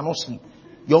sleep. I cannot sleep.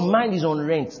 Your mind is on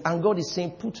rent. And God is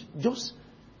saying, just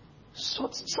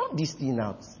sort this thing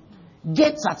out.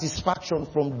 Get satisfaction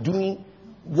from doing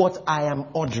what I am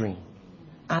ordering.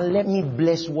 And let me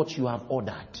bless what you have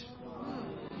ordered.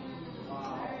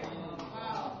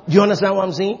 Do you understand what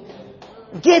I'm saying?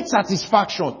 Get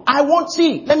satisfaction.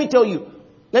 Let me tell you,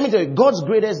 God's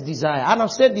greatest desire, and I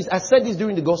said this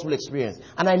during the gospel experience,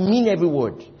 and I mean every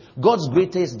word. God's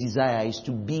greatest desire is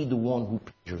to be the one who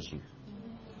pleasures you.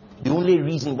 The only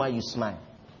reason why you smile.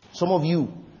 Some of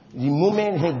you, the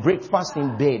moment you have breakfast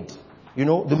in bed, the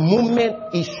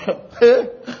moment is,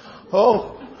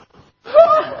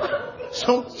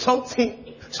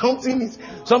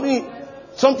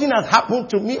 something has happened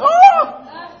to me.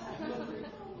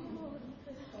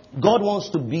 God wants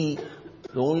to be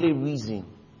the only reason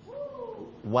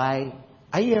why.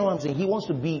 Are you hearing what I'm saying? He wants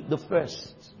to be the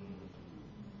first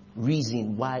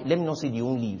reason why. Let me not say the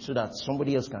only, so that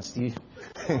somebody else can steal.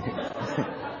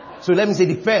 So let me say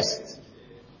the first.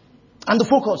 And the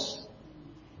focus.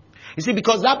 You see,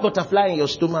 because that butterfly in your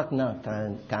stomach now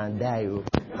can die.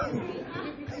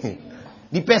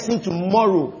 The person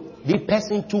tomorrow,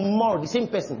 the same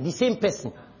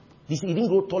person. He didn't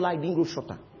grow taller, he didn't grow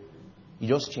shorter. He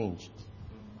just changed.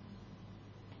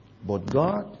 But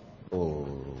God,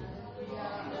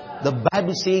 the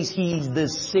Bible says He is the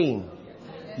same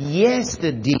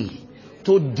yesterday,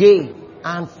 today,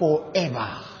 and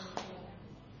forever.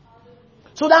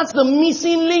 So that's the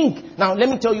missing link. Now, let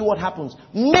me tell you what happens.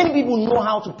 Many people know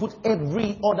how to put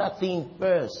every other thing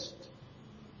first.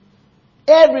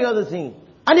 Every other thing.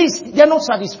 And they're not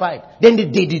satisfied. Then they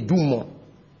do more.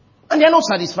 And they're not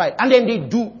satisfied. And then they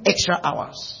do extra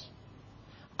hours.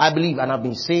 I believe, and I've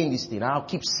been saying this thing, I'll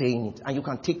keep saying it, and you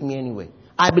can take me anywhere.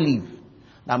 I believe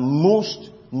that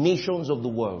most nations of the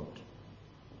world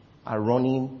are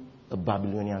running a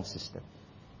Babylonian system.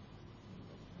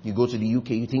 You go to the UK,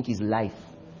 you think it's life.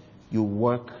 You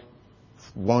work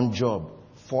one job,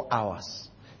 4 hours.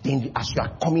 Then as you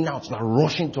are coming out, you are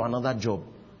rushing to another job,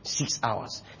 6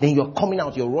 hours. Then you're coming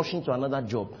out, you're rushing to another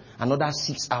job, another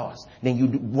 6 hours. Then you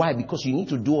do, why? Because you need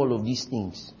to do all of these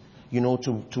things,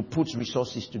 to put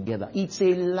resources together. It's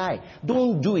a lie.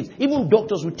 Don't do it. Even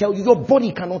doctors will tell you your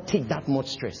body cannot take that much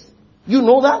stress. You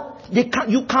know that?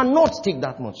 You cannot take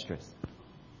that much stress.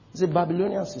 It's a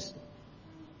Babylonian system.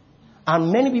 And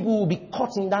many people will be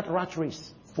caught in that rat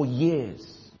race for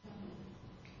years.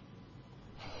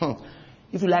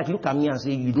 If you look at me and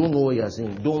say, you don't know what you're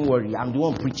saying, don't worry, I'm the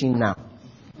one preaching now.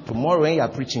 Tomorrow when you're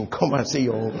preaching, come and say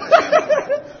your own.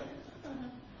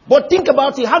 But think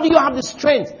about it. How do you have the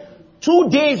strength? 2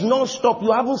 days non-stop,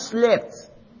 you haven't slept.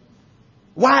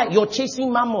 Why? You're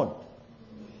chasing mammon.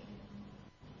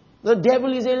 The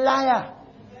devil is a liar.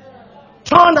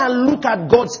 Turn and look at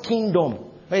God's kingdom.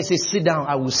 When he says, sit down,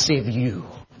 I will save you.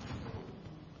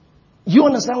 You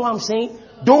understand what I'm saying?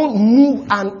 Don't move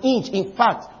an inch. In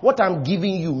fact, what I'm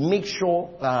giving you, make sure,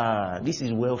 this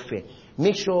is welfare.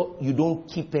 Make sure you don't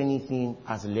keep anything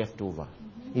as leftover.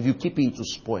 If you keep it, it will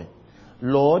spoil.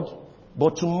 Lord,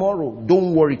 but tomorrow,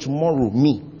 don't worry, tomorrow,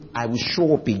 I will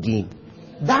show up again.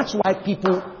 That's why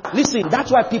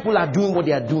people are doing what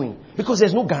they are doing. Because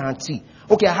there's no guarantee.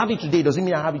 Okay, I have it today, doesn't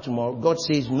mean I have it tomorrow. God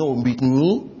says, no, with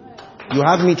me, you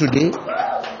have me today.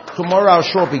 Tomorrow I'll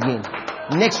show up again.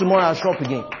 Next tomorrow I'll show up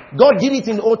again. God did it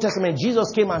in the Old Testament.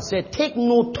 Jesus came and said, take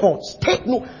no thoughts.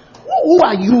 Who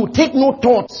are you? Take no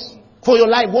thoughts for your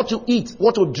life, what to eat,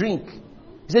 what to drink.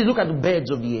 He says, look at the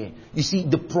birds of the air. You see,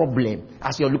 the problem,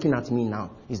 as you're looking at me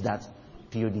now, is that,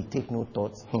 POD, take no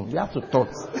thoughts. You have to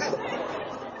thought.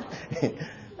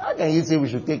 How can you say we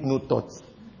should take no thoughts?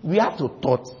 We have to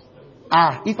thought.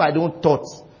 If I don't thought,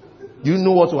 do you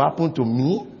know what will happen to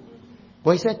me?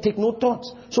 But he said, take no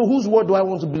thoughts. So whose word do I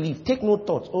want to believe? Take no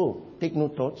thoughts. Oh, take no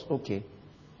thoughts. Okay.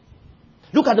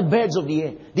 Look at the birds of the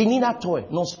air. They neither toil,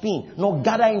 nor spin, nor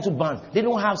gather into barns. They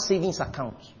don't have savings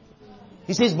accounts.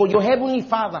 He says, but your heavenly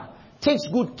Father takes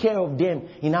good care of them.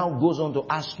 He now goes on to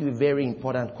ask you a very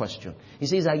important question. He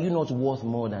says, are you not worth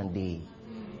more than they?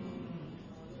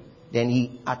 Then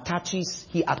he attacks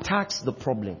the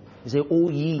problem. He says, O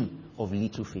ye of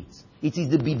little faith. It is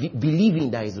the believing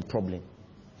that is the problem.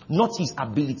 Not his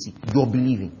ability, your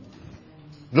believing.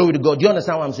 Glory to God. Do you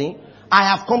understand what I'm saying?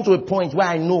 I have come to a point where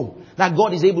I know that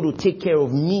God is able to take care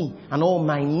of me and all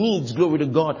my needs, glory to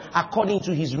God, according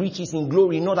to his riches in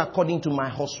glory, not according to my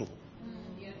hustle.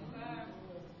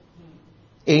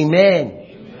 Amen.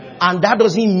 And that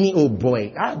doesn't mean, oh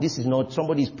boy, this is not,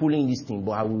 somebody's pulling this thing,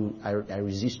 but I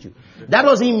resist you. That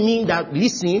doesn't mean that,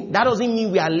 listen, that doesn't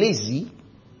mean we are lazy.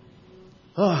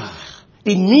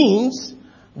 It means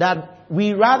that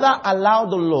we rather allow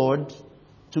the Lord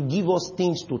to give us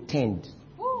things to tend.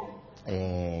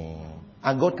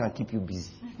 And God can keep you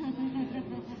busy.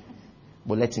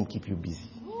 But let him keep you busy.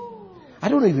 I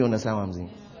don't know if you understand what I'm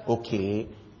saying. Okay.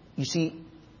 You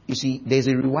see, there's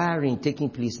a rewiring taking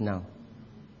place now.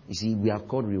 You see, we have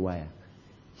called rewire.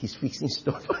 He's fixing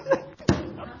stuff.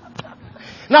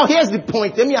 Now here's the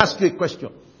point. Let me ask you a question.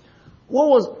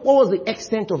 What was the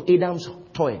extent of Adam's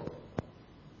toil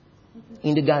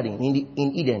in the garden,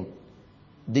 in Eden?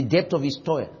 The depth of his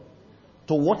toil.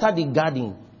 To water the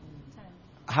garden.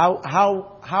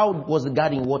 How was the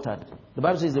garden watered? The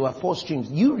Bible says there were 4 streams.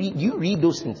 You read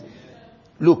those things.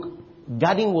 Look,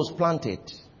 garden was planted.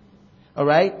 All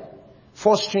right?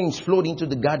 4 streams flowed into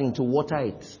the garden to water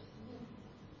it.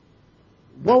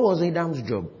 What was Adam's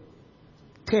job?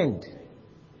 Tend.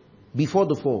 Before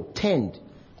the fall. Tend.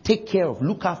 Take care of.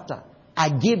 Look after. I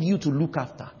gave you to look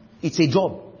after. It's a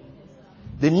job.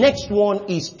 The next one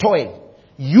is toil.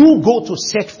 You go to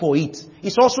search for it.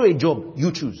 It's also a job.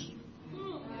 You choose.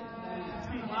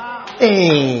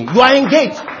 Hey, you are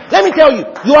engaged. Let me tell you.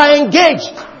 You are engaged.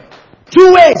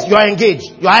 2 ways you are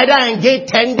engaged. You are either engaged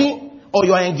tending or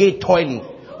you are engaged toiling.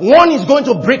 One is going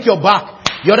to break your back.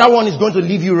 The other one is going to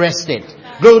leave you rested.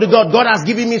 Glory to God. God has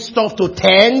given me stuff to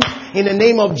tend in the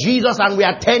name of Jesus, and we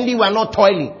are tending, we are not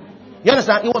toiling. You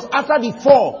understand? It was after the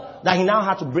fall that he now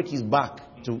had to break his back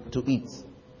to eat.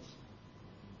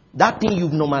 That thing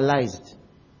you've normalized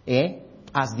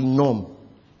as the norm.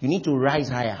 You need to rise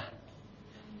higher.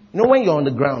 You know, when you're on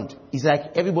the ground, it's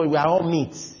like everybody, we are all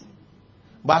mates.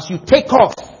 But as you take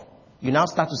off, you now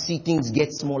start to see things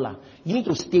get smaller. You need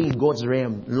to stay in God's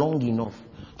realm long enough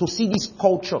to see this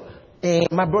culture.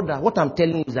 My brother, what I'm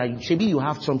telling you is that maybe you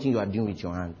have something you are doing with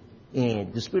your hand.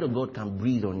 The Spirit of God can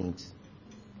breathe on it.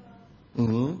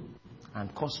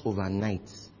 And cause overnight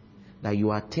that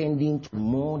you are tending to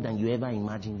more than you ever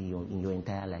imagined in your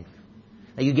entire life.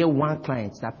 And you get one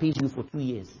client that pays you for 2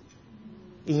 years.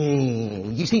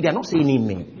 You see, they're not saying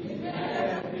amen.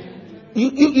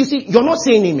 You see, you're not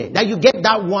saying amen. That you get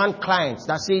that one client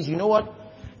that says, you know what?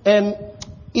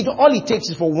 All it takes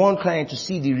is for one client to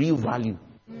see the real value.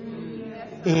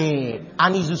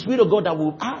 And it's the Spirit of God that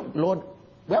will, Lord,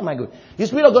 where am I going? The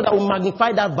Spirit of God that will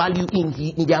magnify that value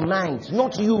in their minds,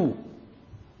 not you.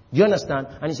 Do you understand?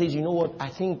 And he says, you know what? I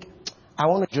think I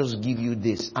want to just give you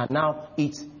this. And now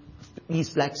it's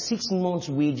like 6 months'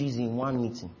 wages in one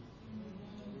meeting.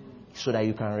 So that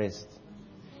you can rest.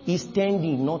 He's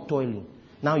standing, not toiling.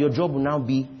 Now your job will now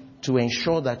be to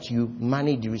ensure that you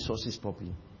manage the resources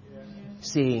properly.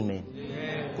 Say amen.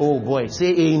 Amen. Oh boy,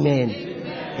 say amen.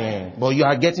 Amen. But you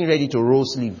are getting ready to roll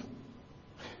sleeve.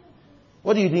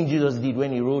 What do you think Jesus did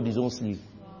when he rolled his own sleeve?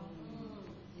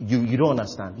 You don't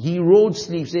understand. He rolled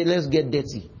sleeve, say let's get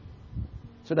dirty.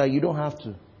 So that you don't have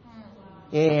to.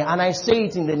 And I say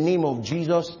it in the name of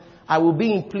Jesus. I will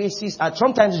be in places,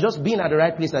 sometimes it's just being at the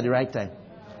right place at the right time.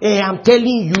 I'm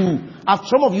telling you,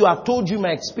 some of you have told you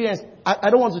my experience. I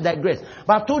don't want to digress,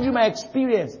 but I've told you my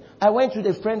experience. I went with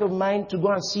a friend of mine to go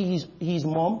and see his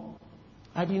mom.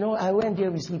 I went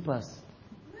there with slippers.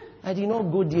 I did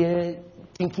not go there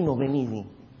thinking of anything.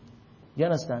 You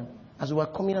understand? As we were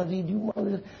coming out,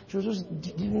 she was just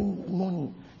giving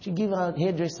money. She gave her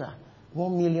hairdresser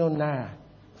 1 million naira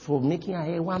for making her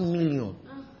hair 1 million.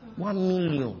 1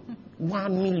 million.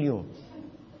 1 million.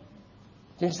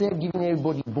 They said giving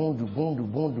everybody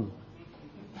bondu.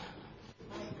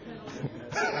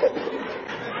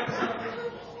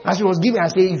 As she was giving, I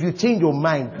said, if you change your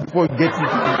mind before you get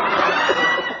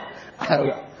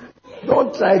it,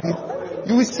 don't try it.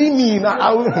 You will see me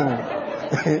now.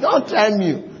 Don't try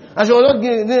me. And she was not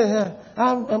giving.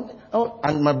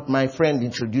 And my friend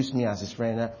introduced me as his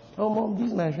friend. Oh, mom, this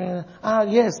is my friend.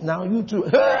 Yes, now you too.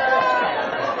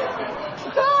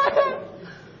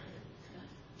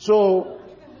 So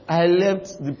I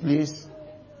left the place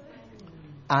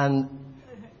and,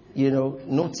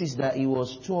 noticed that it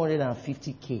was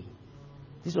 250K.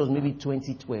 This was maybe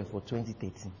 2012 or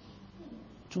 2013.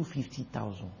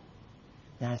 250,000.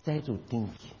 And I started to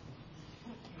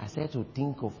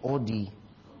think of all the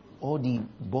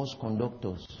bus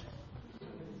conductors,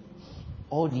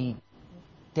 all the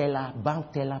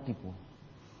bank teller people,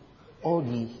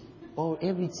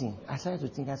 everything. I started to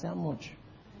think, how much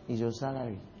is your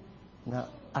salary? Now,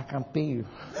 I can pay you.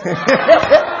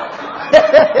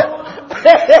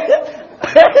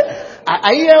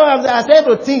 I started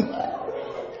to think.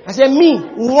 I said,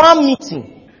 one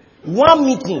meeting.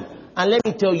 And let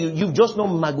me tell you, you've just not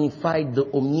magnified the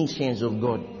omniscience of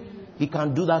God. He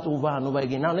can do that over and over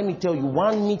again. Now, let me tell you,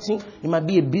 one meeting, it might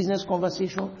be a business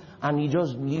conversation, and he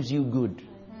just leaves you good.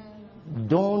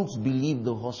 Don't believe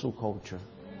the hustle culture.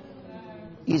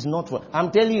 It's not what I'm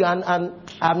telling you, and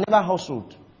I've never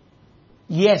hustled.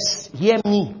 Yes, hear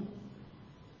me.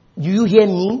 Do you hear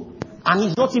me? And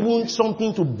it's not even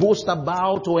something to boast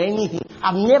about or anything.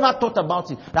 I've never thought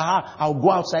about it. That I'll go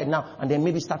outside now and then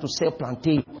maybe start to sell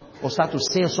plantain or start to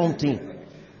sell something.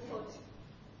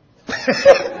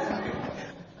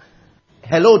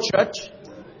 Hello, church.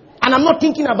 And I'm not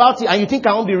thinking about it. And you think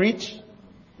I won't be rich?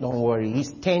 Don't worry.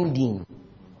 He's tending.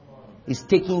 He's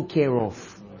taking care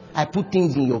of. I put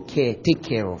things in your care. Take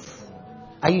care of.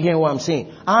 Are you hearing what I'm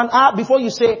saying? And before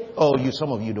you say,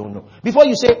 some of you don't know. Before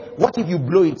you say, what if you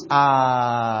blow it? Go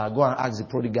and ask the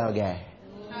prodigal guy.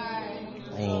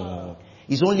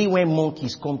 It's only when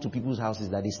monkeys come to people's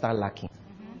houses that they start lacking.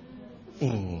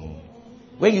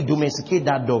 When you domesticate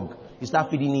that dog, you start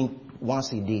feeding him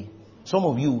once a day. Some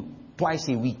of you, twice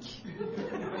a week.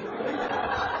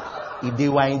 If they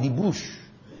were in the bush,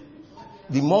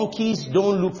 the monkeys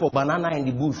don't look for banana in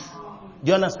the bush. Do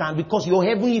you understand? Because your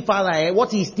heavenly Father,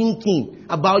 what he's thinking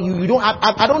about you,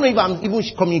 I don't know if I'm even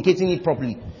communicating it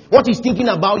properly. What he's thinking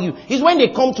about you is when they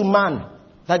come to man,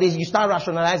 that is, you start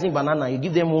rationalizing banana. You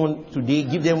give them one today,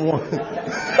 give them one.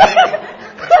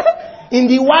 In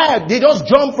the wild, they just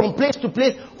jump from place to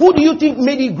place. Who do you think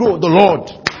made it grow? The Lord.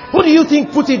 Who do you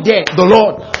think put it there? The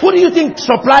Lord. Who do you think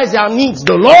supplies their needs?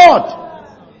 The Lord.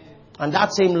 And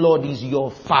that same Lord is your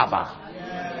Father.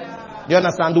 Do you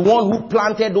understand? The one who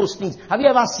planted those things. Have you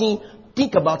ever seen,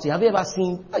 think about it, have you ever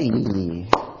seen,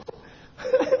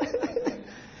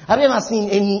 Have you ever seen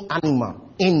any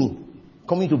animal,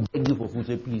 coming to beg you for food?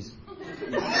 Say, please.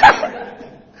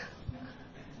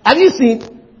 Have you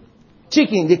seen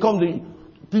chicken? They come to you,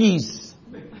 please.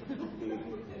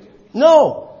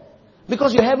 No.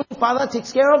 Because your heavenly Father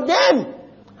takes care of them.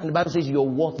 And the Bible says you're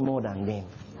worth more than them.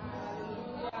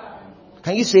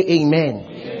 Can you say amen?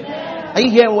 Amen. Are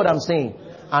you hearing what I'm saying?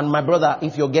 And my brother,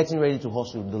 if you're getting ready to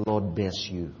hustle, the Lord bless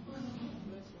you.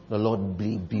 The Lord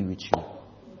be with you.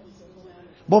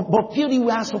 But clearly we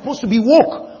are supposed to be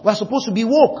woke. We are supposed to be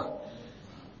woke.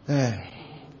 I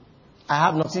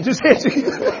have nothing to say to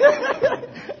you.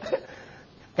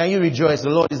 Can you rejoice? The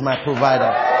Lord is my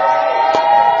provider.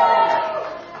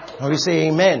 Can we say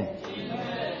amen?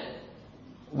 Amen.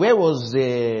 Where was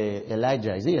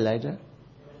Elijah? Is it Elijah?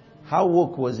 How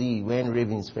woke was he when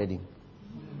ravens fed him?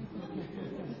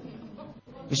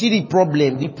 You see the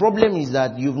problem is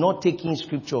that you've not taken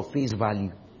scripture face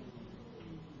value.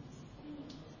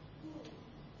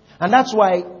 And that's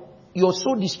why you're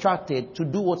so distracted to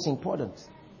do what's important.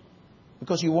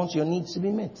 Because you want your needs to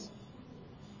be met.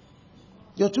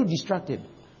 You're too distracted.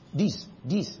 This,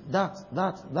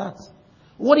 that.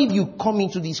 What if you come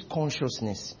into this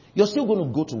consciousness? You're still going to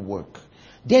go to work.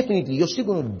 Definitely, you're still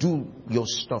going to do your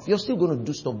stuff. You're still going to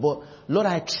do stuff. But Lord,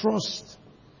 I trust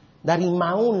that in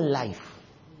my own life,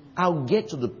 I'll get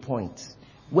to the point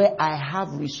where I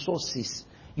have resources.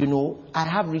 You know,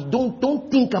 don't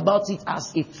think about it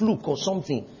as a fluke or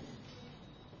something.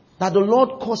 That the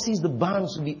Lord causes the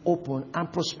barns to be open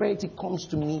and prosperity comes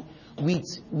to me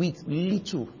with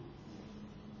little.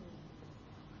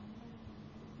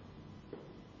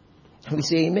 Can we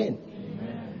say amen?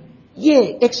 Amen? Yeah,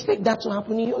 expect that to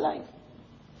happen in your life.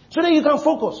 So that you can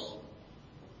focus.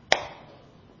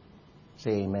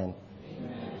 Say amen.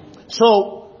 Amen.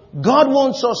 So, God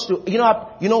wants us to,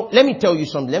 let me tell you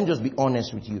something. Let me just be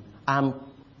honest with you. I'm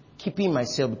keeping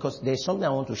myself because there's something I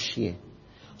want to share.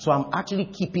 So I'm actually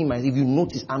keeping myself, if you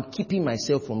notice, I'm keeping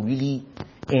myself from really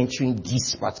entering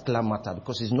this particular matter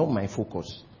because it's not my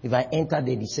focus. If I enter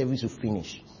there, the service will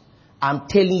finish. I'm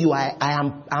telling you,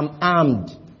 I'm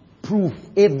armed, proof,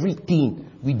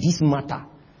 everything with this matter.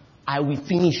 I will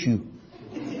finish you.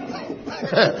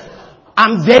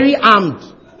 I'm very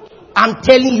armed. I'm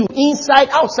telling you, inside,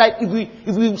 outside,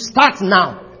 if we start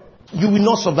now, you will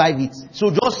not survive it.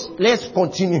 So just let's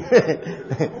continue.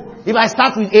 If I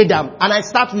start with Adam, and I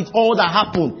start with all that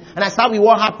happened, and I start with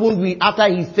what happened after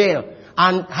he fell,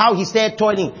 and how he started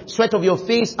toiling, sweat of your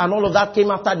face, and all of that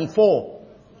came after the fall.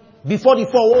 Before the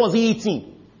fall, what was he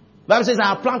eating? The Bible says,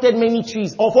 I have planted many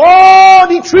trees. Of all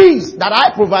the trees that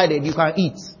I provided, you can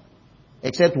eat.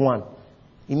 Except one.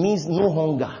 It means no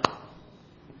hunger.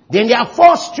 Then there are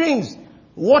 4 streams.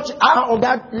 Watch out of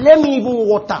that. Let me even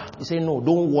water. You say, no,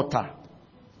 don't water.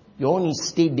 You only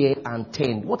stay there and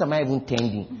tend. What am I even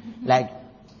tending?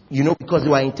 Because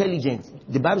you are intelligent.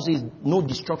 The Bible says, no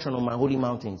destruction on my holy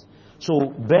mountains. So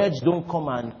birds don't come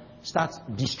and start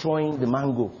destroying the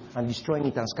mango and destroying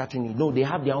it and scattering it. No, they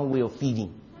have their own way of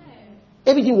feeding.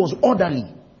 Everything was orderly.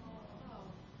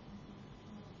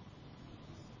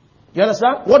 You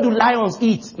understand? What do lions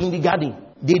eat in the garden?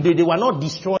 They were not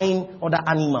destroying other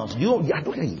animals.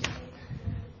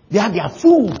 They had their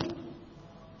food.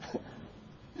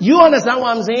 You understand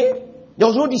what I'm saying? There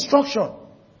was no destruction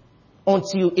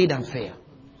until Adam fell.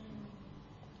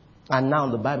 And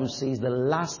now the Bible says the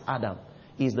last Adam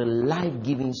is the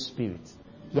life-giving spirit.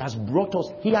 He has brought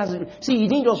us. He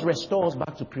didn't just restore us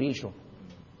back to creation.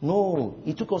 No,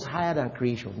 he took us higher than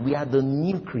creation. We are the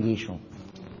new creation.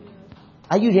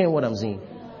 Are you hearing what I'm saying?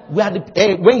 We are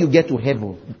when you get to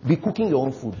heaven, be cooking your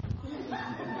own food.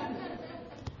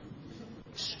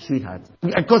 Sweetheart.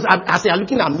 Because as they are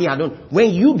looking at me,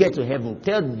 when you get to heaven,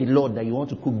 tell the Lord that you want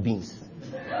to cook beans.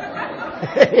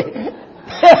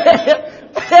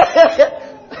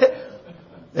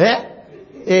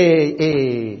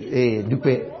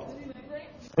 Dupe.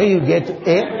 When you get to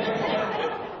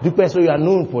Dupe, so you are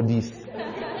known for this.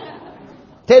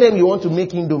 Tell them you want to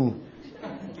make Indomie.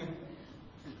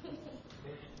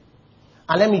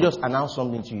 And let me just announce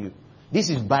something to you. This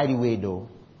is by the way, though.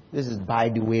 This is by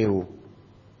the way. Oh.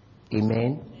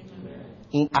 Amen.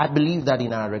 I believe that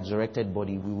in our resurrected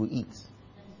body we will eat.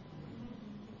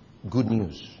 Good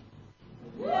news.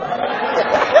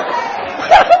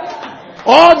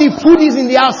 All the foodies in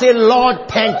the house say, Lord,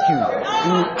 thank you.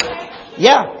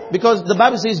 Yeah, because the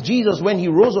Bible says Jesus, when he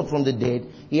rose up from the dead,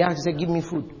 he asked, he said, give me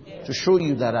food to show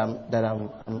you that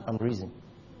I'm risen.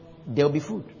 There will be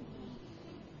food.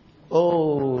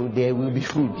 Oh, there will be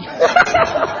food.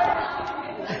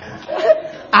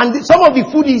 And some of the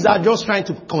foodies are just trying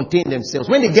to contain themselves.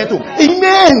 When they get home,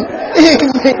 amen,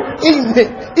 amen,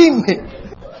 amen, amen.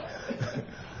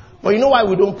 But you know why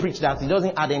we don't preach that? It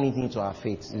doesn't add anything to our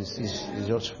faith. It's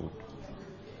just food.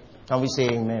 Can we say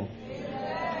amen?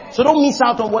 So don't miss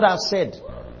out on what I've said.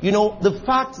 You know, the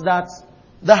fact that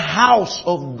the house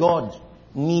of God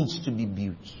needs to be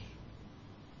built.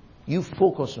 You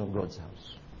focus on God's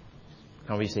house.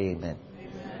 Can we say amen?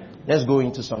 Let's go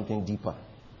into something deeper.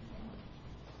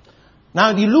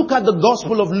 Now, if you look at the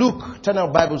Gospel of Luke, turn our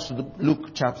Bibles to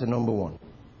Luke chapter number 1.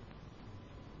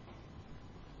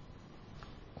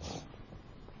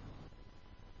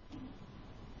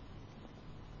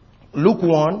 Luke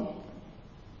 1.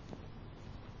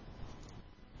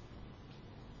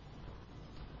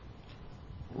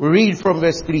 We read from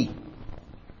verse 3.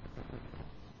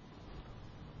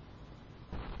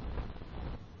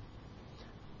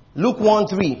 Luke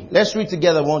 1:3. Let's read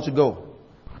together. Want to go?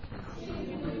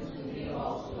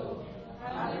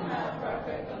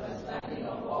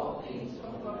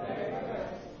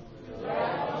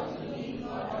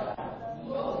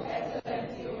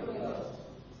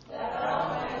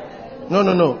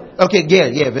 No. Okay,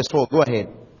 yeah, verse 4. Go ahead.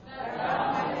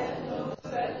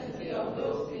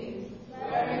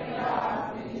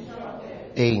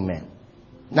 Amen.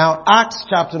 Now, Acts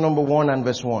chapter number 1 and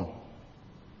verse 1.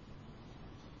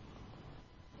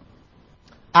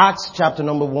 Acts chapter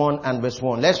number 1 and verse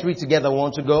 1. Let's read together.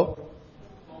 Want to go?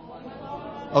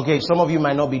 Okay, some of you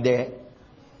might not be there.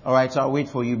 Alright, so I'll wait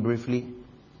for you briefly.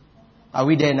 Are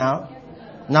we there now?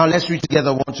 Now let's read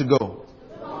together. Want to go?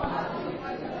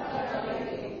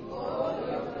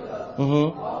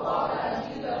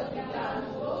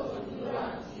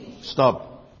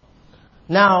 Stop.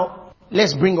 Now,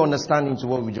 let's bring understanding to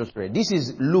what we just read. This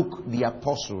is Luke the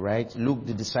apostle, right? Luke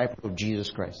the disciple of Jesus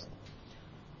Christ.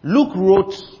 Luke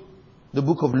wrote the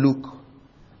book of Luke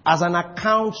as an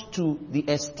account to the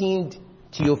esteemed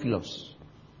Theophilus.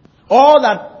 All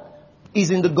that is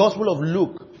in the Gospel of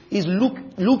Luke is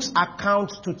Luke's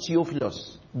account to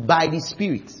Theophilus by the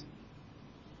Spirit.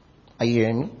 Are you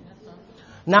hearing me?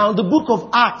 Now, the book of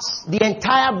Acts, the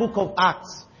entire book of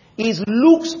Acts, is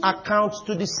Luke's account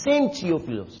to the same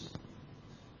Theophilus.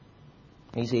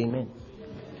 Can you say amen?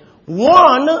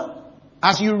 One,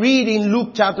 as you read in Luke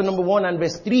chapter number 1 and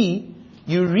verse 3,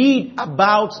 you read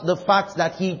about the fact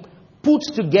that he puts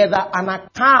together an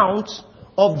account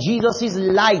of Jesus'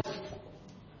 life.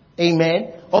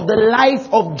 Amen. Of the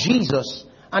life of Jesus.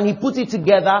 And he put it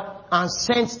together and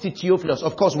sent to Theophilus.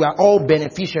 Of course, we are all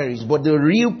beneficiaries, but the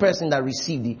real person that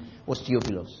received it was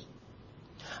Theophilus.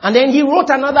 And then he wrote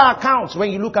another account.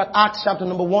 When you look at Acts chapter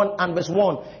number 1 and verse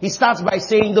 1, he starts by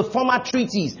saying the former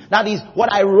treatise, that is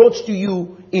what I wrote to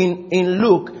you in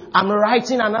Luke. I'm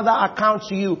writing another account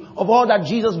to you of all that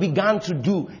Jesus began to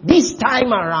do. This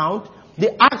time around,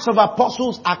 the Acts of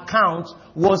Apostles account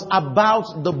was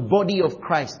about the body of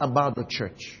Christ, about the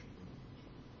church.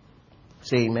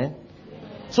 Say amen.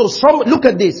 So look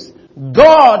at this.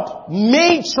 God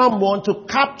made someone to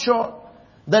capture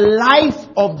the life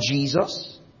of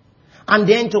Jesus and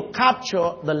then to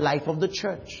capture the life of the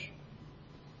church.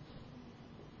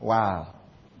 Wow.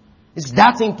 It's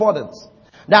that important.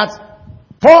 That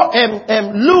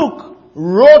Luke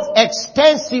wrote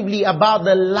extensively about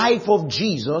the life of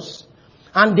Jesus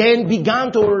and then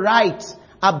began to write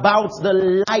about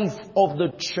the life of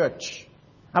the church,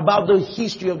 about the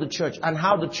history of the church and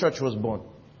how the church was born.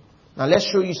 Now let's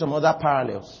show you some other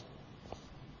parallels.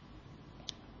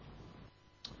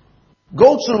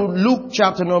 Go to Luke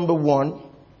chapter number 1.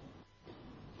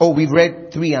 Oh, we've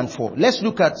read 3 and 4. Let's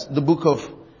look at the book of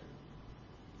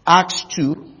Acts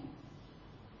 2,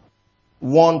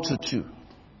 1 to 2.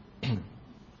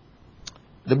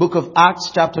 The book of Acts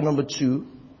chapter number 2,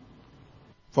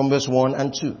 from verse 1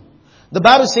 and 2. The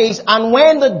Bible says, and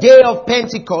when the day of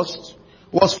Pentecost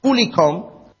was fully come,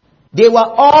 they were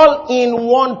all in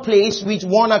one place with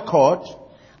one accord,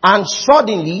 and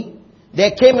suddenly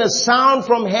there came a sound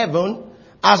from heaven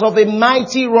as of a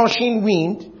mighty rushing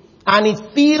wind, and it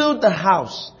filled the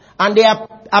house. And there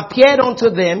appeared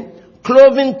unto them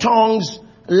cloven tongues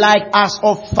like as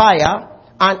of fire,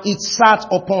 and it sat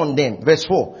upon them. Verse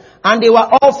 4. And they were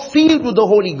all filled with the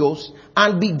Holy Ghost,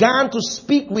 and began to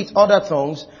speak with other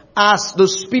tongues as the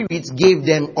Spirit gave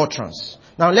them utterance.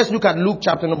 Now let's look at Luke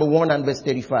chapter number 1 and verse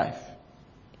 35.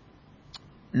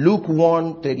 Luke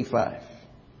 1:35.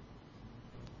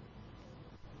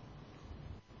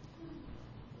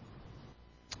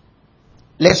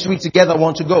 Let's read together.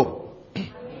 Want to go?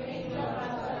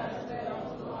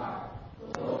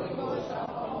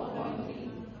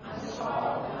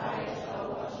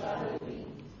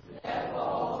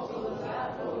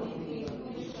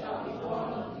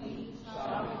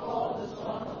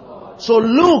 So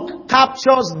Luke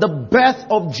captures the birth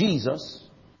of Jesus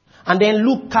And then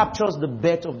Luke captures the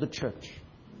birth of the church.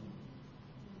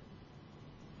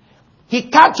 He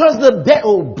captures the birth.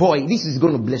 Oh boy, this is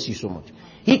going to bless you so much.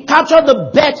 He captured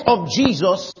the birth of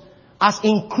Jesus as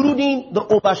including the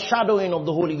overshadowing of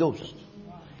the Holy Ghost.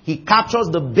 He captures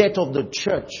the birth of the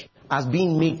church as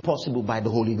being made possible by the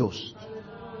Holy Ghost.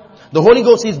 The Holy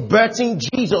Ghost is birthing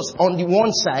Jesus on the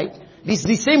one side. This is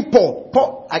the same Paul.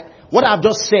 What I've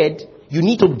just said, you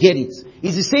need to get it.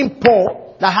 It's the same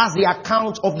Paul that has the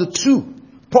account of the two.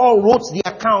 Paul wrote the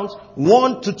account,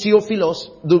 one to Theophilus,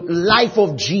 the life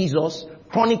of Jesus,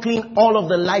 chronicling all of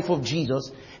the life of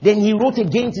Jesus. Then he wrote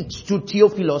again to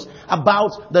Theophilus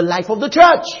about the life of the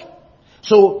church.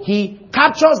 So he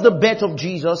captures the birth of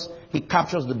Jesus, he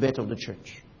captures the birth of the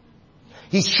church.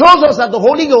 He shows us that the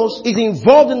Holy Ghost is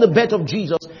involved in the birth of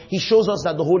Jesus. He shows us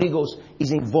that the Holy Ghost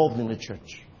is involved in the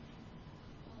church.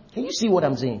 Can you see what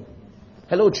I'm saying?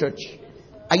 Hello, church.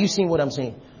 Are you seeing what I'm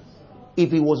saying?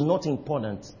 If it was not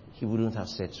important, he wouldn't have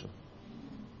said so.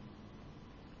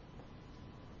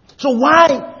 So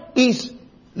why is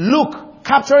Luke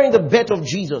capturing the birth of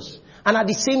Jesus and at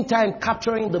the same time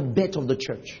capturing the birth of the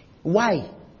church? Why?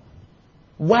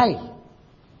 Why?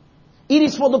 It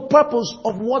is for the purpose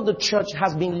of what the church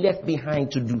has been left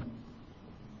behind to do.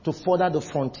 To further the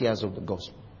frontiers of the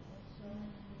gospel.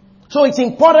 So it's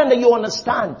important that you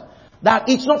understand that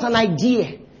it's not an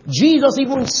idea. Jesus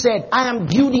even said, I am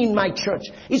building my church.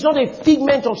 It's not a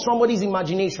figment of somebody's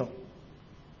imagination.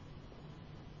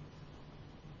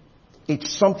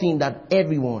 It's something that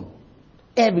everyone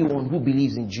who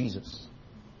believes in Jesus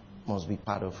must be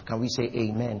part of. Can we say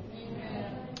amen?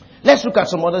 Amen. Let's look at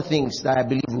some other things that I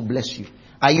believe will bless you.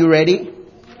 Are you ready?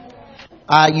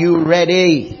 Are you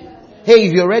ready? Hey,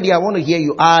 if you're ready, I want to hear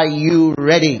you. Are you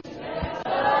ready?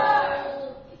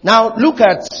 Now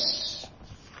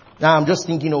I'm just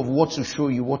thinking of what to show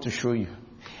you.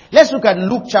 Let's look at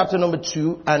Luke chapter number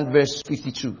 2 and verse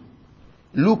 52.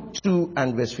 Luke 2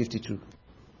 and verse 52.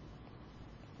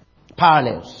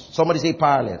 Parallels. Somebody say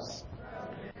parallels.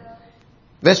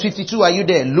 Verse 52, are you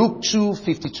there? Luke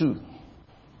 2:52.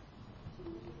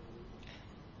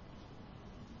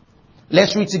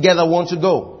 Let's read together. Want to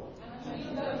go?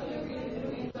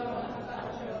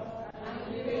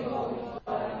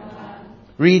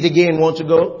 Read again. Want to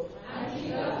go?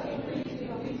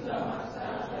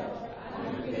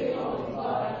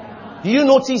 Do you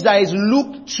notice that it's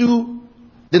Luke 2,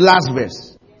 the last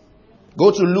verse?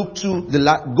 Go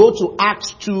to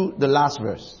Acts 2, the last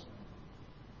verse.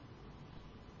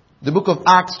 The book of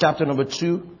Acts chapter number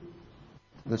 2.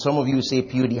 But some of you say,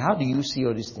 PUD, how do you see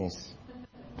all these things?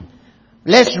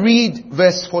 Let's read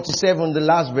verse 47, the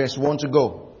last verse. Want to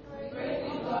go?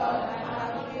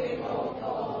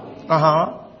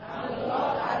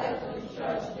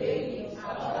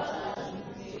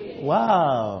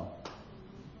 Wow.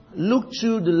 Luke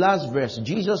 2, the last verse.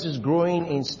 Jesus is growing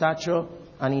in stature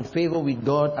and in favor with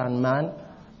God and man.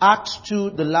 Acts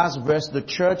 2, the last verse. The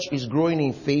church is growing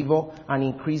in favor and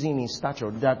increasing in stature.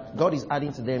 That God is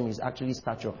adding to them is actually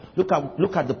stature. Look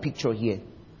at the picture here.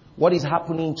 What is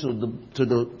happening to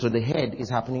the head is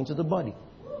happening to the body.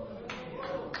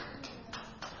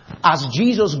 As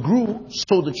Jesus grew,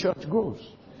 so the church grows.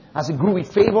 As he grew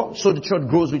with favor, so the church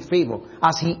grows with favor.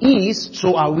 As he is,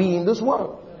 so are we in this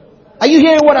world. Are you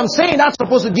hearing what I'm saying? That's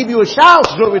supposed to give you a shout.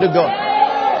 Glory to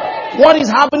God. What is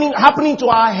happening to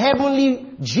our heavenly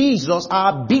Jesus,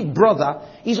 our big brother,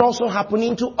 is also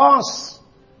happening to us.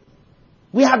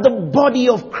 We are the body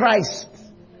of Christ.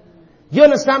 You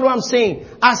understand what I'm saying?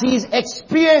 As he is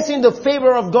experiencing the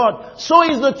favor of God, so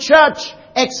is the church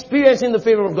experiencing the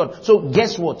favor of God. So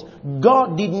guess what?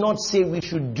 God did not say we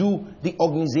should do the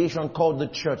organization called the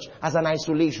church as an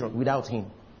isolation without him.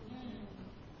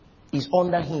 It's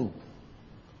under him.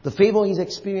 The favor he's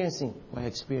experiencing, we're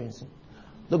experiencing.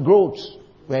 The growth,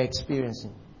 we're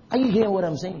experiencing. Are you hearing what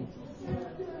I'm saying?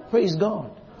 Praise God.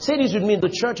 Say this with me. The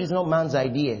church is not man's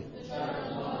idea.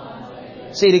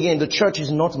 Say it again. The church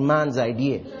is not man's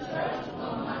idea.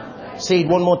 Say it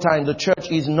one more time. The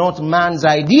church is not man's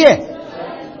idea.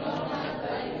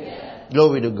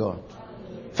 Glory to God.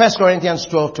 1 Corinthians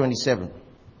 12:27.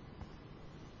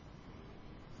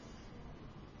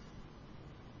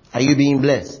 Are you being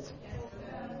blessed?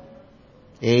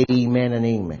 Amen and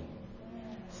amen.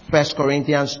 1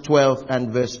 Corinthians 12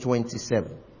 and verse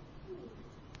 27.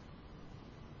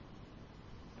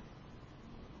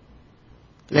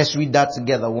 Let's read that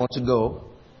together. Want to go?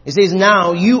 It says,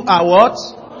 now you are what?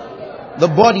 The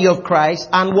body of Christ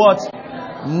and what?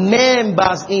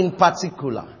 Members in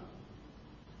particular.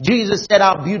 Jesus said,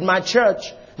 I'll build my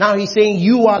church. Now he's saying,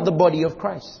 you are the body of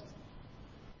Christ.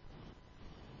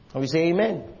 And we say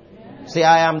amen. Say,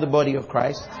 I am the body of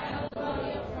Christ.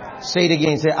 Say it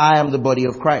again. Say, I am the body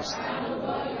of Christ.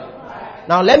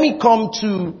 Now let me come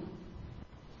to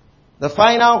the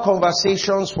final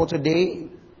conversations for today.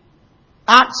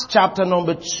 Acts chapter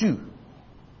number 2.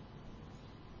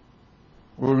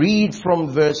 We'll read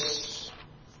from verse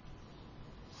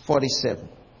 47.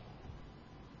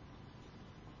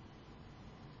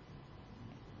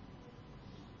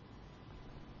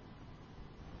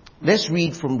 Let's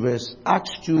read from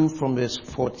Acts 2 from verse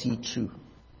 42.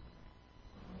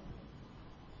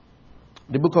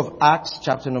 The book of Acts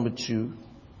chapter number 2.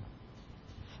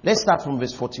 Let's start from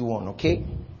verse 41, okay?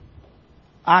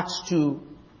 Acts 2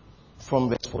 from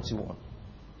verse 41.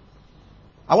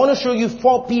 I want to show you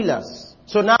 4 pillars.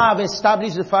 So now I've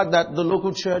established the fact that the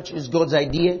local church is God's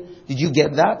idea. Did you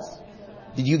get that?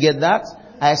 Did you get that?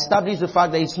 I established the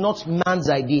fact that it's not man's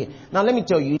idea. Now let me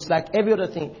tell you, it's like every other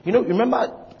thing. You know,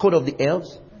 remember Code of the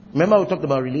Elves? Remember we talked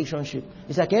about relationship?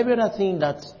 It's like every other thing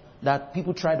that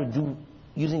people try to do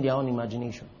using their own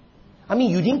imagination. I mean,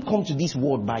 you didn't come to this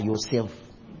world by yourself.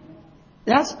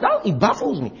 It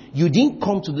baffles me. You didn't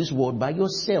come to this world by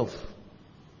yourself.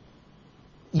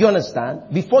 You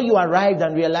understand? Before you arrived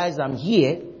and realized I'm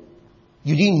here,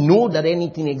 you didn't know that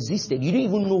anything existed. You didn't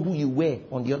even know who you were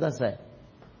on the other side.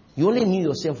 You only knew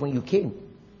yourself when you came.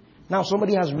 Now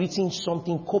somebody has written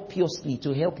something copiously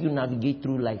to help you navigate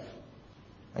through life.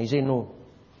 And you say, no,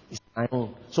 it's my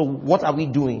own. So what are we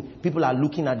doing? People are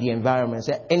looking at the environment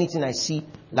and say, anything I see,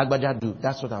 Lagbaja do,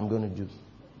 that's what I'm going to do.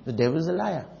 The devil is a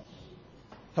liar.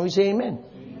 Can we say amen?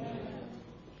 Amen?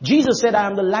 Jesus said, I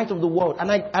am the light of the world. And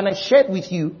I shared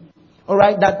with you,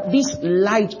 alright, that this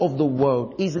light of the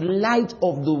world is light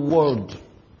of the world.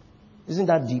 Isn't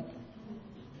that deep?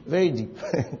 Very deep.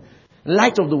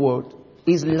 Light of the world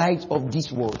is light of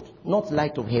this world, not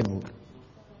light of heaven.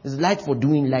 It's light for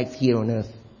doing life here on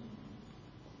earth.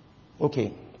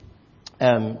 Okay.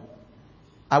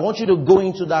 I want you to go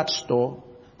into that store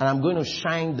and I'm going to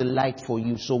shine the light for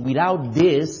you. So without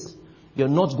this, you're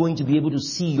not going to be able to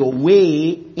see your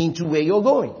way into where you're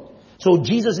going. So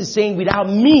Jesus is saying, without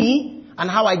me and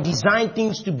how I design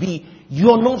things to be,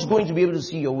 you're not going to be able to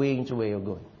see your way into where you're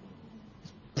going.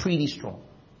 It's pretty strong.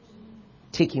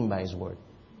 Take him by his word.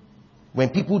 When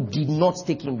people did not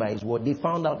take him by his word, they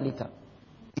found out later.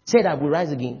 He said, I will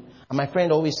rise again. And my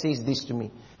friend always says this to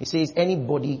me. He says,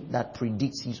 anybody that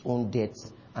predicts his own death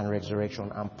and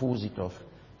resurrection and pulls it off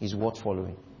is worth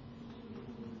following.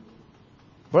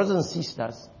 Brothers and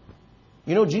sisters,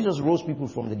 you know Jesus rose people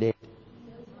from the dead.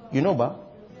 You know, but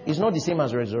it's not the same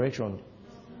as resurrection.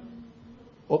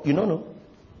 Oh, you know, no?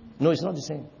 No, it's not the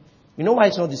same. You know why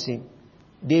it's not the same?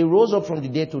 They rose up from the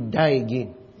dead to die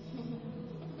again.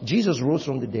 Jesus rose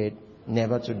from the dead,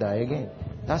 never to die again.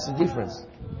 That's the difference.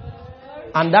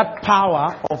 And that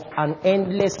power of an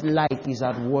endless life is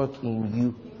at work in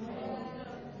you.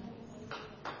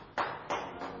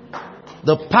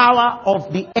 The power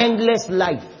of the endless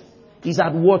life is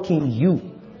at work in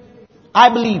you. I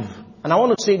believe, and I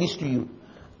want to say this to you.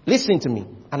 Listen to me.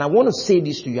 And I want to say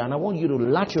this to you, and I want you to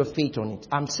latch your faith on it.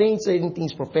 I'm saying certain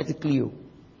things prophetically.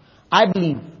 I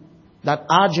believe that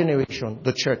our generation,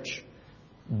 the church,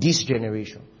 this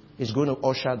generation, is going to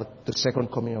usher the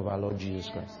second coming of our Lord Jesus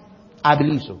Christ. I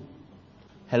believe so.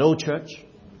 Hello, church.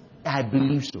 I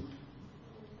believe so.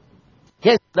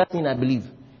 Here's that thing I believe.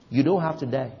 You don't have to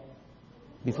die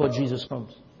before Jesus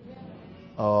comes.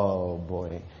 Oh,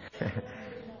 boy.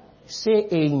 Say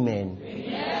amen.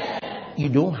 Amen. You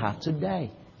don't have to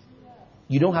die.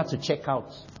 You don't have to check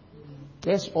out.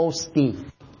 Let's all stay.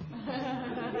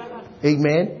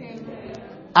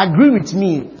 Amen. Agree with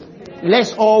me.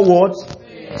 Let's all what?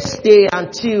 Stay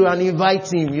until and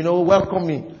invite him. Welcome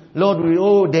him.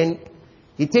 Lord, then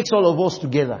he takes all of us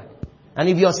together. And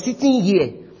if you're sitting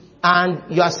here and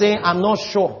you are saying, I'm not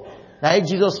sure that if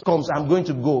Jesus comes, I'm going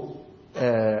to go.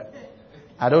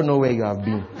 I don't know where you have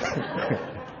been.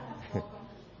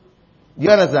 You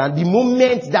understand? The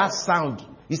moment that sound,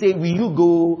 you say, will you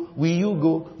go? Will you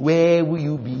go? Where will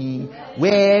you be?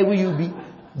 Where will you be?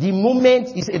 The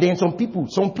moment, then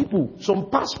some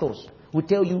pastors will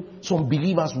tell you, some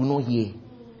believers will not hear.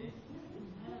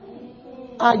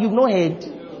 You've not heard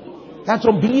that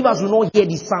some believers will not hear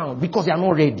the sound because they are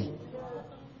not ready.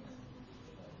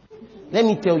 Let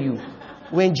me tell you,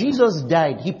 when Jesus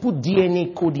died, he put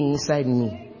DNA coding inside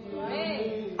me.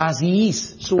 As he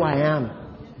is, so I am.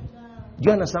 Do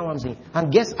you understand what I'm saying?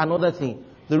 And guess another thing.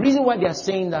 The reason why they are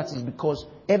saying that is because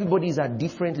everybody is at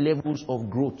different levels of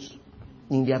growth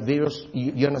in their various,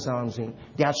 you understand what I'm saying?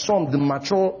 There are some, the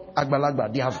mature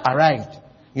Agbalagba, they have arrived.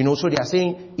 So they are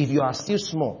saying, if you are still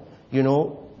small,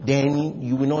 then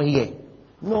you will not hear.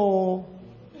 No.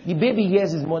 The baby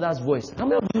hears his mother's voice. How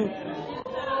many of you?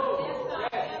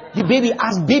 The baby,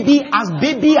 as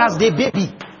they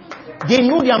baby. They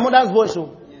know their mother's voice.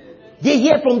 So they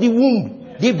hear from the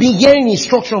womb. They've been hearing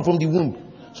instruction from the womb.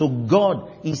 So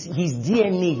God is His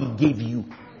DNA He gave you.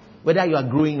 Whether you are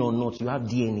growing or not, you have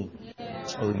DNA.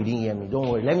 Oh, you didn't hear me. Don't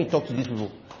worry. Let me talk to these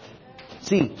people.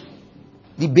 See,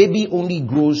 the baby only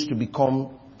grows to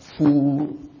become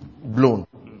full blown.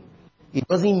 It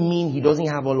doesn't mean he doesn't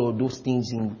have all of those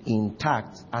things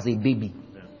intact as a baby.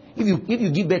 If you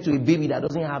give birth to a baby that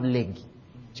doesn't have leg,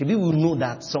 people will know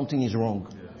that something is wrong.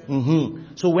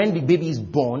 So when the baby is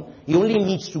born, he only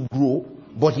needs to grow,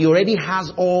 but he already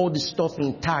has all the stuff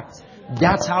intact.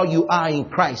 That's how you are in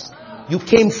Christ. You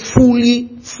came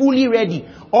fully ready.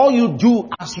 All you do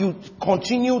as you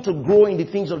continue to grow in the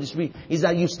things of the Spirit is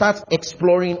that you start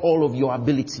exploring all of your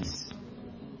abilities.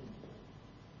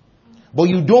 But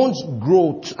you don't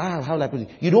grow, how will I put it?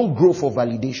 You don't grow for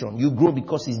validation. You grow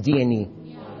because it's DNA.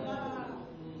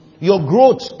 Your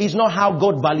growth is not how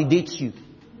God validates you.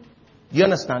 You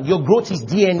understand? Your growth is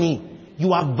DNA.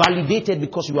 You are validated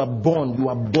because you are born. You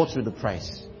are bought with the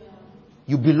price.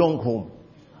 You belong home.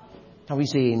 Can we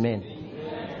say amen?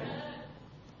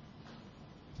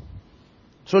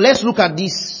 So let's look at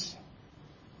this.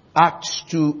 Acts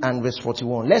 2 and verse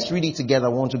 41. Let's read it together. I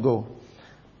want to go.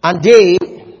 And they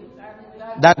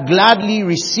that gladly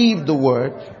received the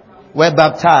word were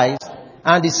baptized,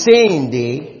 and the same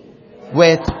day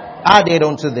were added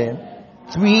unto them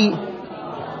 3.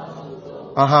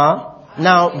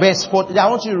 Now verse 40. I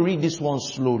want you to read this one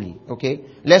slowly. Okay?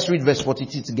 Let's read verse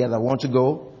 42 together. I want to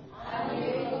go.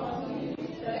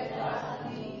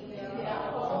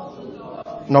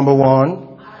 Number 1.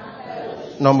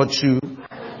 Number 2.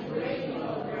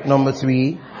 Number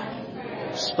 3.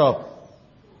 Stop.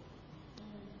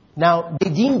 Now, they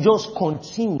didn't just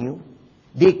continue.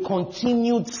 They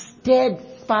continued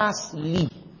steadfastly.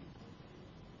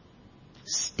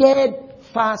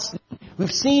 Steadfastly.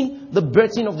 We've seen the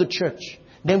birthing of the church.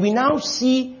 Then we now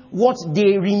see what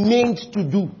they remained to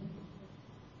do.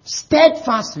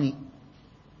 Steadfastly.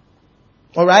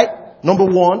 Alright? Number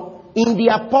 1. In the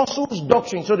apostles'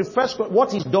 doctrine. So the first,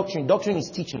 what is doctrine? Doctrine is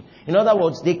teaching. In other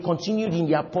words, they continued in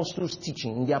the apostles'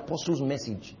 teaching, in the apostles'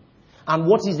 message. And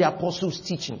what is the apostles'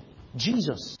 teaching?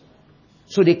 Jesus.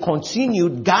 So they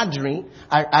continued gathering.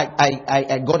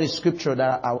 I got a scripture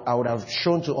that I would have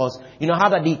shown to us. You know how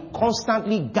that they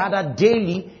constantly gather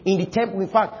daily in the temple. In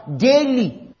fact,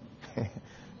 daily.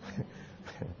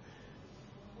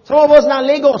 Some of us now,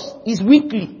 Lagos is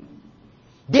weekly.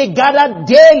 They gathered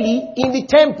daily in the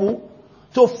temple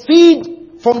to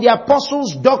feed from the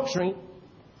apostles' doctrine.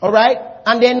 Alright?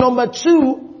 And then number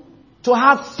 2, to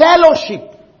have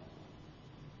fellowship.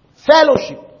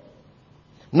 Fellowship.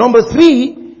 Number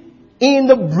 3, in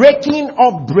the breaking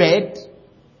of bread.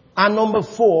 And number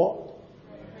 4,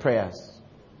 prayers.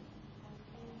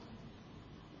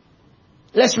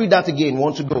 Let's read that again.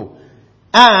 Want to go.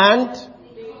 And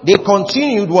they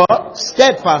continued what?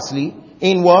 Steadfastly.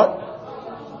 In what?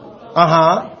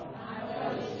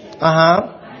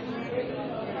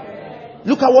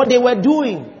 Look at what they were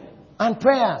doing. And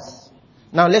prayers.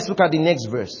 Now let's look at the next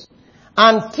verse.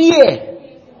 And fear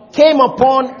came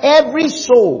upon every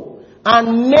soul,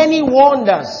 and many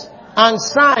wonders and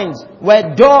signs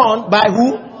were done by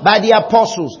who? By the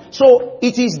apostles. So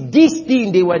it is this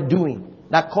thing they were doing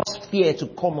that caused fear to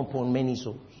come upon many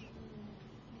souls.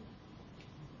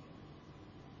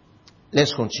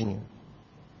 Let's continue.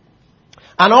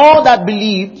 And all that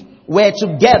believed were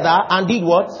together and did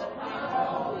what?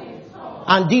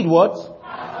 And did what?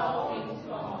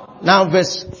 Now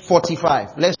verse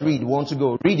 45. Let's read. Want to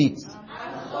go? Read it.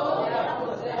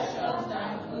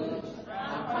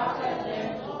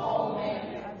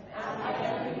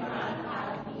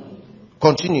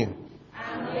 Continue.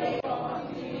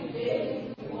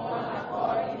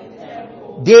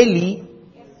 Daily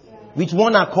with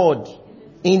one accord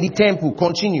in the temple.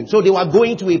 Continue. So they were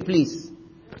going to a place.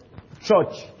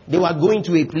 Church. They were going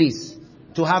to a place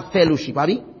to have fellowship.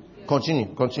 Abi?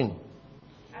 Continue.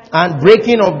 And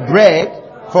breaking of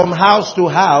bread from house to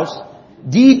house,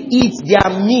 did eat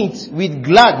their meat with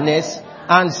gladness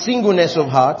and singleness of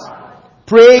heart,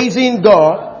 praising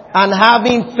God and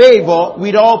having favor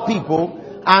with all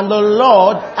people. And the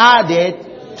Lord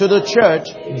added to the church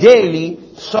daily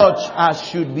such as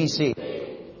should be saved.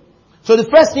 So the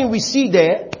first thing we see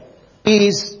there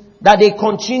is that they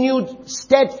continued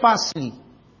steadfastly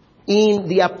in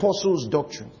the apostles'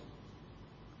 doctrine.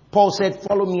 Paul said,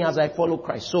 follow me as I follow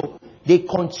Christ. So they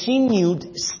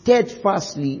continued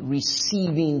steadfastly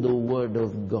receiving the word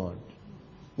of God.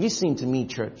 Listen to me,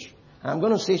 church. I'm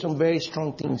going to say some very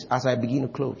strong things as I begin to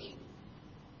close.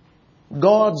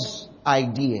 God's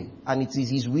idea, and it is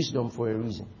His wisdom for a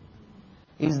reason,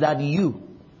 is that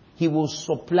He will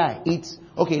supply it.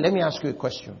 Okay, let me ask you a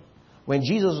question. When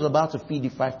Jesus was about to feed the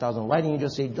 5,000, why didn't He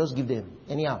just say, just give them,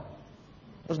 anyhow?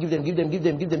 Just give them.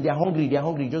 They're hungry,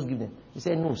 just give them. He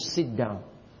said, no, sit down.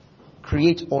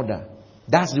 Create order.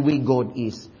 That's the way God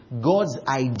is. God's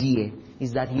idea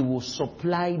is that He will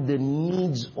supply the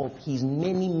needs of His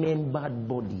many-membered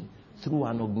body through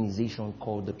an organization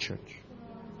called the church.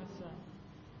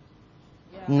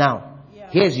 Now,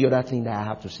 here's the other thing that I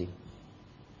have to say.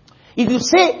 If you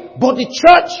say, but the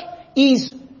church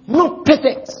is not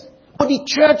perfect, but the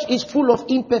church is full of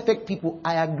imperfect people,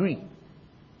 I agree.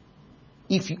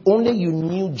 If only you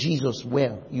knew Jesus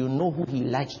well, you know who He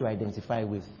likes to identify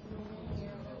with.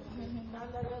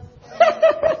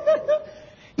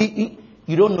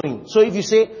 You don't know Him. So if you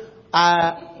say,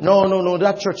 no,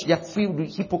 that church, they are filled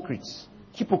with hypocrites.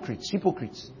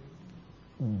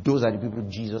 Those are the people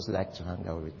Jesus likes to hang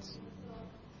out with.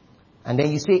 And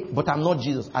then you say, but I'm not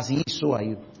Jesus. As He is, so are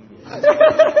you.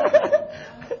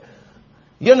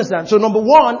 You understand? So number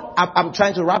one, I'm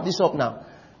trying to wrap this up now.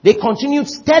 They continued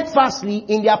steadfastly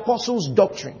in the apostles'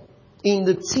 doctrine, in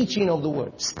the teaching of the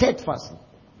word. Steadfastly.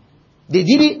 They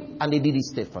did it, and they did it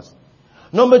steadfastly.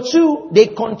 Number two, they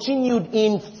continued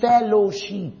in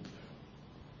fellowship.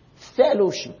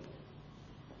 Fellowship.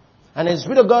 And the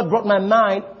Spirit of God brought my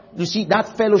mind, you see,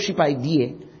 that fellowship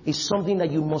idea is something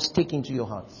that you must take into your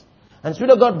heart. And the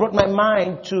Spirit of God brought my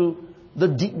mind to the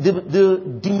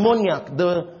demoniac,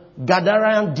 the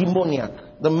Gadarean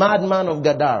demoniac, the madman of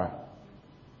Gadara.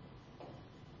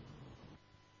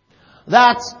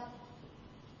 That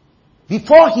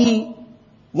before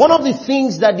one of the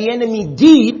things that the enemy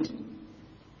did,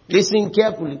 listen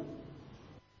carefully,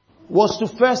 was to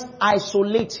first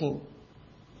isolate him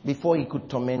before he could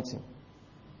torment him.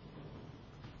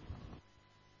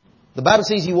 The Bible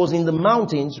says he was in the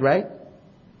mountains, right?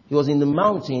 He was in the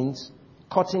mountains,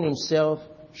 cutting himself,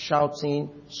 shouting,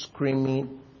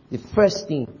 screaming. The first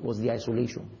thing was the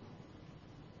isolation.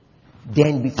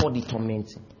 Then before the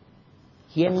tormenting.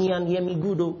 Hear me and hear me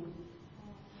good, oh.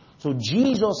 So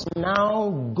Jesus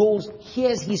now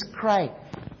hears his cry.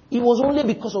 It was only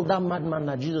because of that madman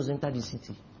that Jesus entered the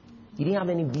city. He didn't have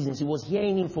any business. He was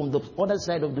hearing him from the other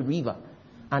side of the river.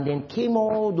 And then came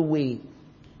all the way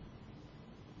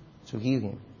to heal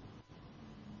him.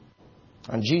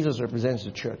 And Jesus represents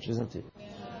the church, isn't it? Yeah.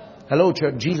 Hello,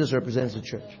 church. Jesus represents the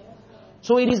church.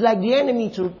 So it is like the enemy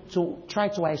to try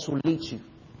to isolate you.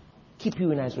 Keep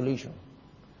you in isolation.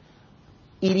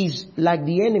 It is like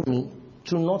the enemy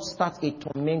to not start a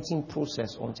tormenting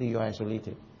process until you are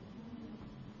isolated.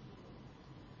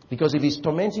 Because if he's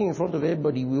tormenting in front of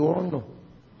everybody, we all know.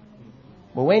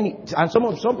 But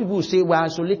some people will say, we're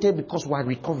isolated because we're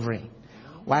recovering.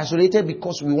 We're isolated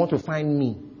because we want to find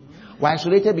me. We're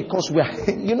isolated because we're,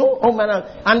 all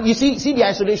manner. And you see the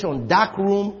isolation, dark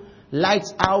room,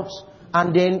 lights out,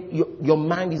 and then your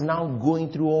mind is now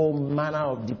going through all manner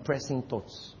of depressing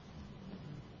thoughts.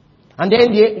 And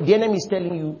then the enemy is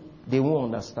telling you, they won't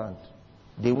understand.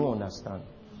 They won't understand.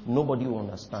 Nobody will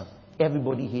understand.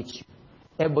 Everybody hates you.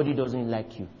 Everybody doesn't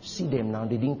like you. See them now,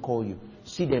 they didn't call you.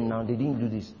 See them now, they didn't do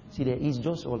this. See there, it's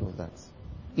just all of that.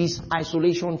 It's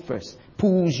isolation first.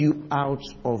 Pulls you out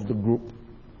of the group.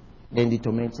 Then the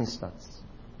tormenting starts.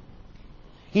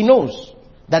 He knows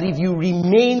that if you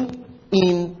remain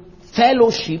in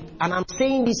fellowship, and I'm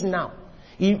saying this now,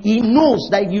 he knows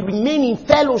that if you remain in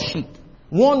fellowship,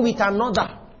 one with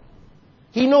another,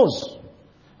 he knows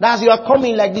that as you are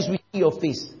coming like this, we see your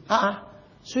face.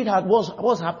 Sweetheart,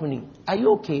 what's happening? Are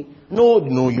you okay? No,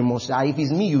 you must. If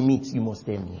it's me you meet, you must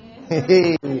tell me.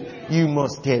 You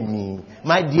must tell me.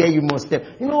 My dear, you must tell me.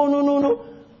 No.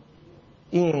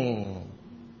 Yeah.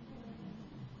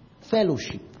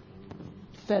 Fellowship.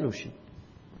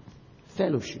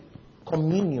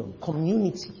 Communion.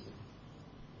 Community.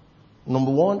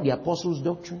 Number one, the apostles'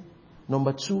 doctrine.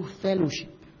 Number two, fellowship.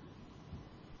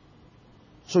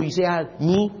 So you say, I'm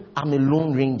a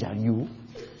lone ranger. You?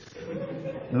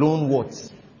 Lone what?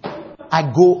 I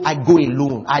go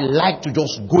alone. I like to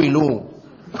just go alone.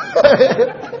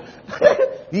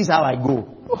 This is how I go.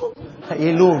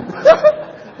 Alone.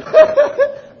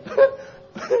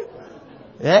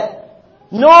 Yeah?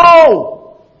 No.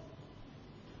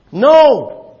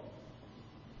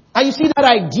 And you see that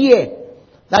idea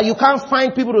that you can't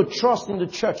find people to trust in the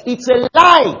church. It's a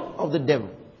lie of the devil.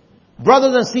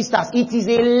 Brothers and sisters, it is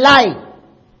a lie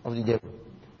of the devil.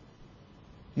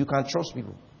 You can trust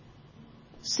people.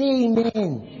 Say amen.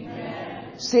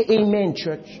 Amen. Say amen,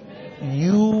 church. Amen.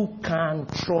 You can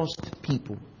trust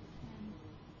people.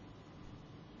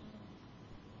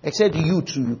 Except you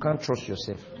too, you can't trust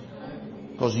yourself.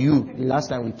 Because you, the last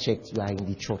time we checked, you are in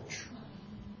the church.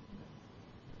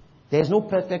 There's no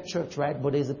perfect church, right?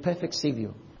 But there's a perfect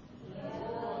Savior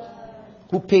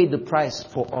who paid the price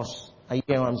for us. Are you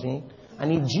hearing what I'm saying?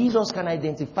 And if Jesus can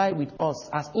identify with us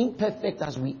as imperfect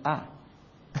as we are,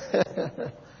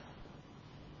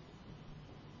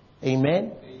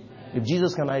 amen? If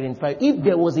Jesus can identify, if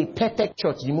there was a perfect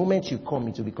church, the moment you come,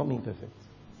 it will become imperfect.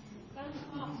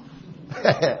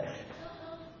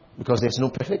 Because there's no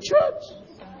perfect church.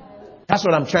 That's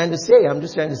what I'm trying to say. I'm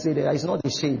just trying to say that it's not a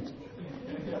shade.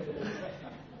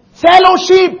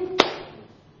 Fellowship!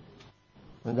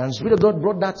 And the Spirit of God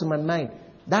brought that to my mind.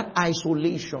 That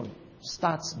isolation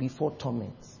starts before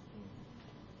torment.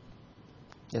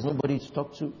 There's nobody to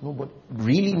talk to. Nobody.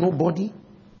 Really nobody.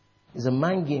 It's a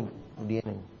mind game of the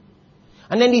enemy.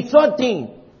 And then the third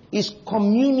thing is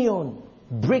communion.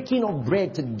 Breaking of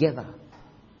bread together.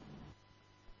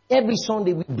 Every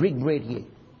Sunday we break bread here.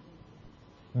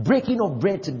 Breaking of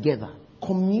bread together.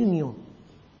 Communion.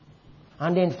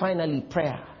 And then finally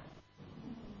prayer.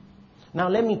 Now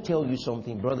let me tell you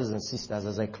something, brothers and sisters,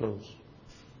 as I close.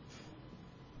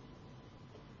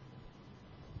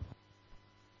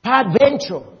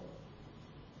 Peradventure,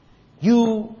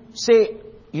 you say,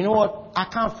 you know what, I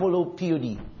can't follow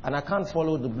POD and I can't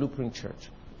follow the Blueprint Church.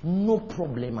 No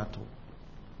problem at all.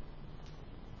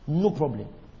 No problem.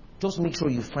 Just make sure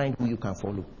you find who you can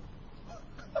follow.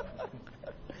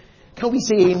 Can we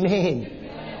say amen?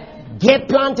 Amen. Get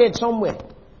planted somewhere.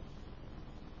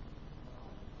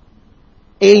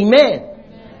 Amen.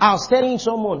 I was telling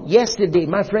someone yesterday,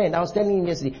 my friend, I was telling him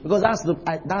yesterday, because that's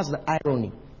the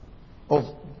irony of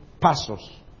pastors.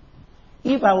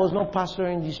 If I was not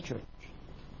pastoring this church,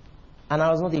 and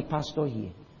I was not a pastor here,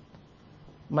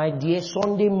 my dear,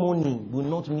 Sunday morning will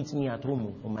not meet me at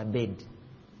home on my bed.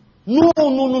 No.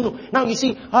 Now you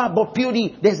see, but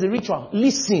purely, there's a ritual.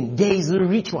 Listen, there is a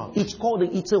ritual. It's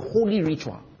a holy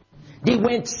ritual. They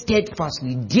went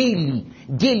steadfastly, daily.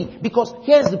 Because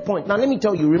here's the point. Now let me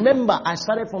tell you, remember I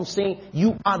started from saying,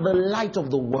 you are the light of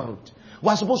the world.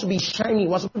 We're supposed to be shining.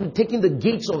 We're supposed to be taking the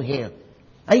gates of hell.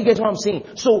 Are you getting what I'm saying?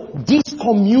 So this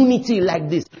community like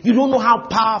this, you don't know how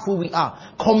powerful we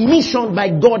are. Commissioned by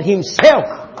God himself.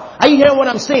 Are you hearing what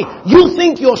I'm saying? You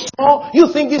think you're small? You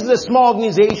think this is a small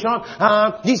organization?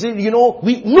 This is,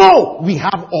 we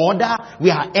have order. We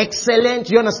are excellent.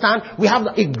 You understand? We have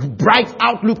a bright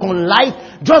outlook on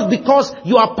life. Just because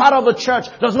you are part of a church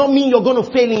does not mean you're going to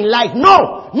fail in life.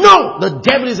 No. The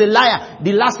devil is a liar.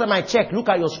 The last time I checked, look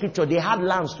at your scripture. They had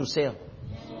lands to sell.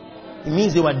 It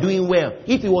means they were doing well.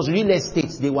 If it was real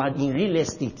estate, they were in real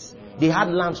estate. They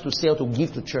had lands to sell to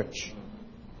give to church.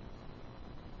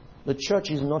 The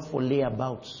church is not for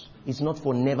layabouts. It's not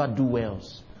for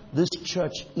never-do-wells. This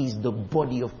church is the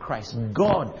body of Christ.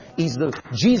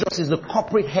 Jesus is the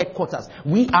corporate headquarters.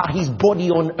 We are his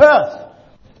body on earth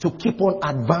to keep on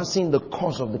advancing the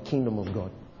cause of the kingdom of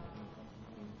God.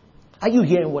 Are you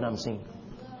hearing what I'm saying?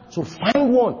 So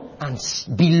find one and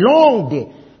belong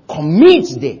there.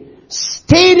 Commit there.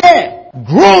 Stay there.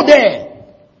 Grow there.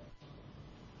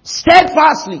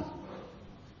 Steadfastly.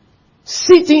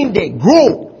 Sitting there.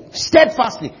 Grow.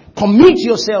 Steadfastly. Commit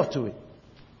yourself to it.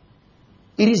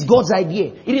 It is God's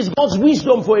idea. It is God's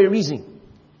wisdom for a reason.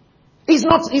 It's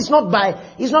not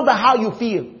by how you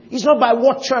feel. It's not by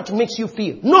what church makes you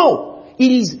feel. No.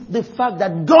 It is the fact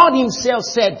that God himself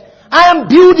said, I am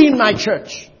building my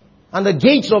church. And the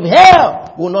gates of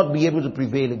hell will not be able to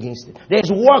prevail against it. There's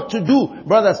work to do,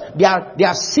 brothers. There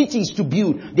are cities to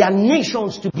build. There are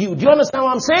nations to build. Do you understand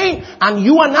what I'm saying? And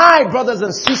you and I, brothers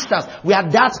and sisters, we are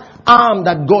that arm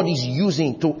that God is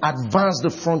using to advance the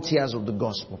frontiers of the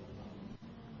gospel.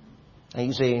 And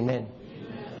you say amen.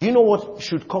 Do you know what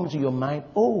should come to your mind?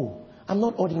 Oh, I'm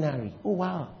not ordinary. Oh,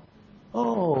 wow.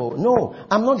 Oh, no.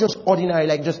 I'm not just ordinary,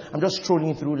 I'm just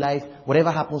strolling through life.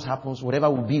 Whatever happens, happens. Whatever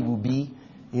will be, will be.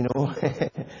 You know.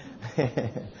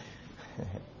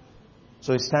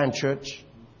 So it's time, church,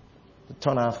 to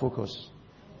turn our focus.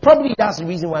 Probably that's the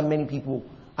reason why many people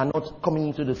are not coming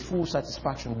into the full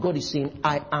satisfaction. God is saying,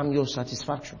 I am your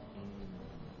satisfaction.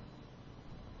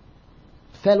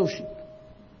 Fellowship.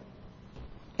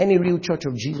 Any real church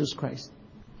of Jesus Christ,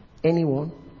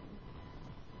 anyone,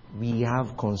 we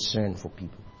have concern for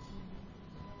people.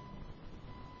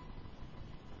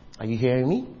 Are you hearing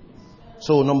me?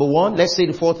 So number one, let's say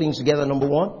the four things together. Number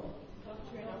one,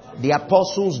 the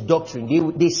apostles' doctrine.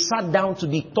 They sat down to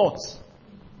be taught.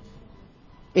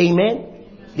 Amen?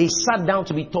 They sat down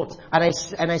to be taught.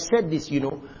 And I said this,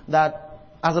 that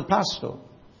as a pastor,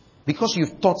 because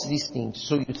you've taught these things,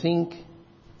 so you think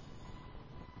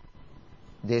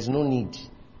there's no need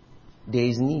There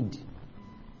is need.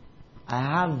 I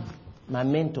have my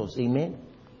mentors. Amen.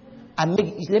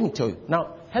 Let me tell you.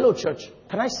 Now, hello church.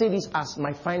 Can I say this as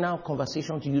my final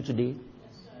conversation to you today?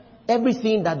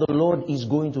 Everything that the Lord is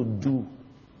going to do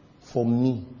for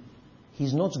me,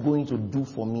 He's not going to do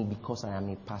for me because I am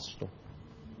a pastor.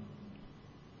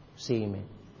 Say amen.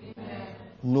 Amen.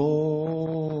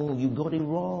 No, you got it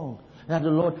wrong. That the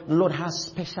Lord has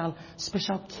special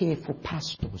care for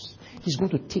pastors. He's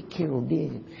going to take care of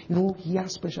them. You know, He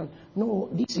has special. No,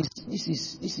 this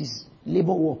is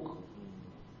labor work.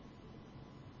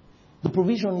 The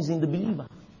provision is in the believer,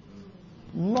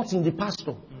 not in the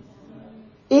pastor.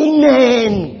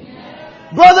 Amen.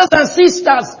 Brothers and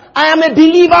sisters, I am a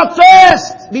believer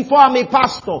first before I'm a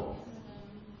pastor.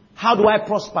 How do I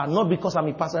prosper? Not because I'm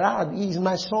a pastor. He's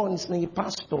my son, he's a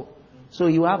pastor. So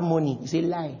you have money. It's a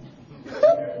lie.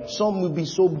 Some will be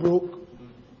so broke,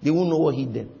 they won't know what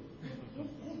hit them.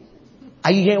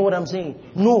 Are you hearing what I'm saying?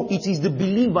 No, it is the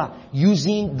believer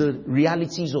using the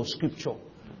realities of Scripture.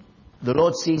 The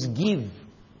Lord says, give,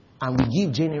 and we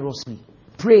give generously.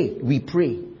 Pray, we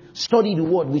pray. Study the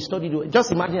word, we study the word.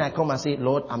 Just imagine I come and say,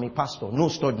 Lord, I'm a pastor. No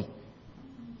study.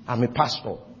 I'm a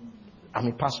pastor. I'm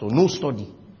a pastor. No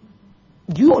study.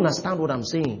 Do you understand what I'm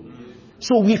saying?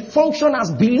 So we function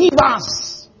as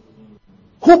believers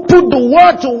who put the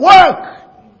word to work.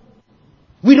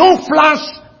 We don't flash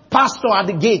pastor at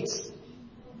the gates.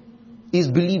 He's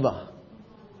believer.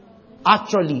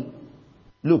 Actually,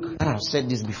 look, I've said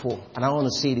this before, and I want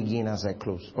to say it again as I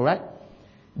close. All right?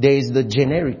 There is the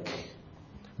generic,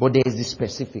 but there is the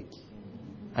specific.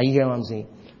 Are you hearing what I'm saying?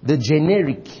 The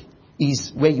generic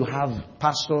is where you have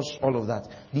pastors, all of that.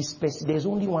 There's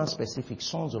only one specific,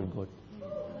 sons of God.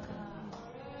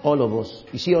 All of us.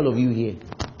 You see all of you here.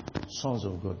 Sons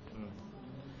of God.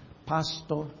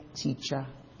 Pastor, teacher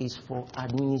is for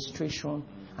administration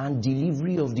and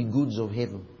delivery of the goods of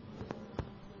heaven.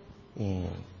 And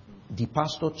the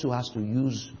pastor too has to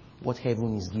use what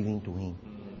heaven is giving to him.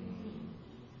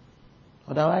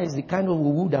 Otherwise, the kind of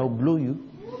woo that will blow you.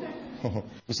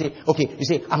 You say,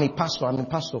 I'm a pastor. Let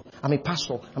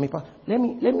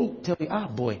me tell you,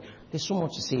 boy, there's so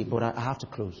much to say, but I have to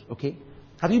close, okay?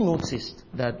 Have you noticed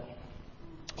that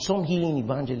some healing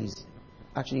evangelists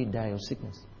actually die of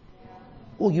sickness?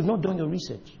 Oh, you've not done your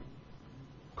research.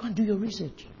 Go and do your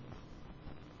research.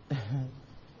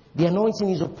 The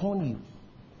anointing is upon you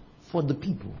for the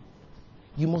people.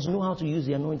 You must know how to use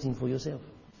the anointing for yourself.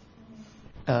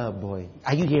 Boy,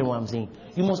 are you hearing what I'm saying?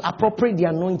 You must appropriate the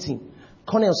anointing.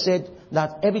 Cornell said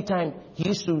that every time he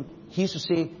used to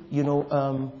say,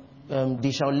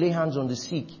 they shall lay hands on the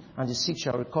sick and the sick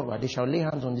shall recover. They shall lay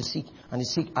hands on the sick and the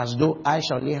sick, as though I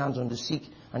shall lay hands on the sick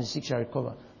and the sick shall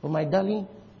recover. But my darling,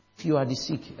 if you are the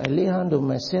sick, I lay hand on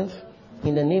myself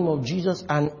in the name of Jesus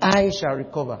and I shall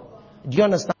recover. Do you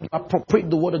understand? You appropriate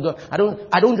the word of God. I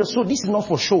don't just, so this is not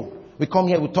for show. We come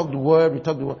here, we talk the word.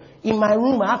 In my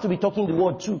room, I have to be talking the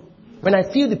word too. When I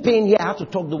feel the pain here, I have to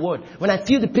talk the word. When I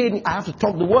feel the pain, I have to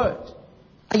talk the word.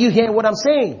 Are you hearing what I'm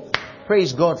saying?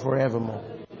 Praise God forevermore.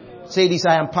 Say this,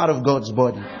 I am part of God's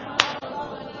body.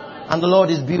 And the Lord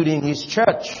is building His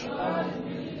church.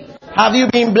 Have you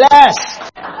been blessed?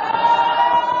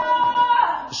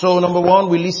 So number 1,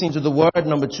 we listen to the word.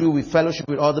 Number 2, we fellowship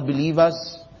with other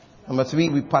believers. Number 3,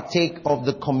 we partake of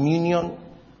the communion.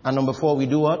 And number 4, we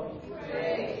do what?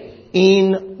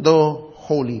 In the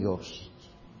Holy Ghost.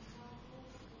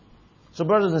 So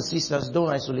brothers and sisters, don't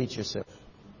isolate yourself.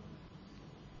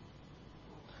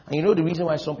 And you know the reason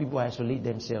why some people isolate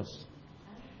themselves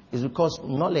is because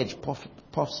knowledge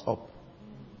puffs up.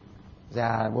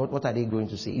 What are they going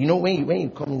to say? You know, when you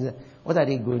come in there, what are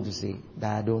they going to say?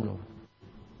 That I don't know.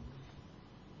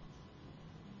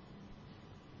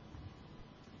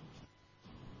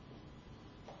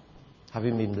 Have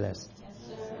you been blessed? Yes,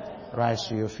 rise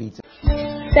to your feet.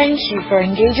 Thank you for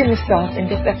engaging with us in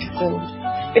this episode.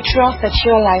 We trust that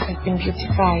your life has been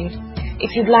beautified.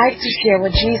 If you'd like to share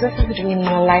what Jesus is doing in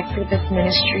your life through this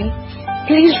ministry,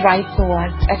 please write to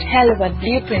us at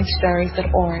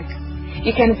hello@blueprintstories.org.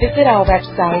 You can visit our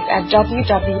website at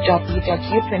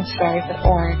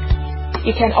www.blueprintstories.org.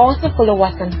 You can also follow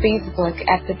us on Facebook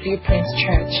at The Blueprint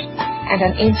Church and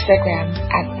on Instagram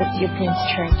at The Blueprint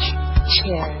Church.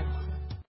 Cheers.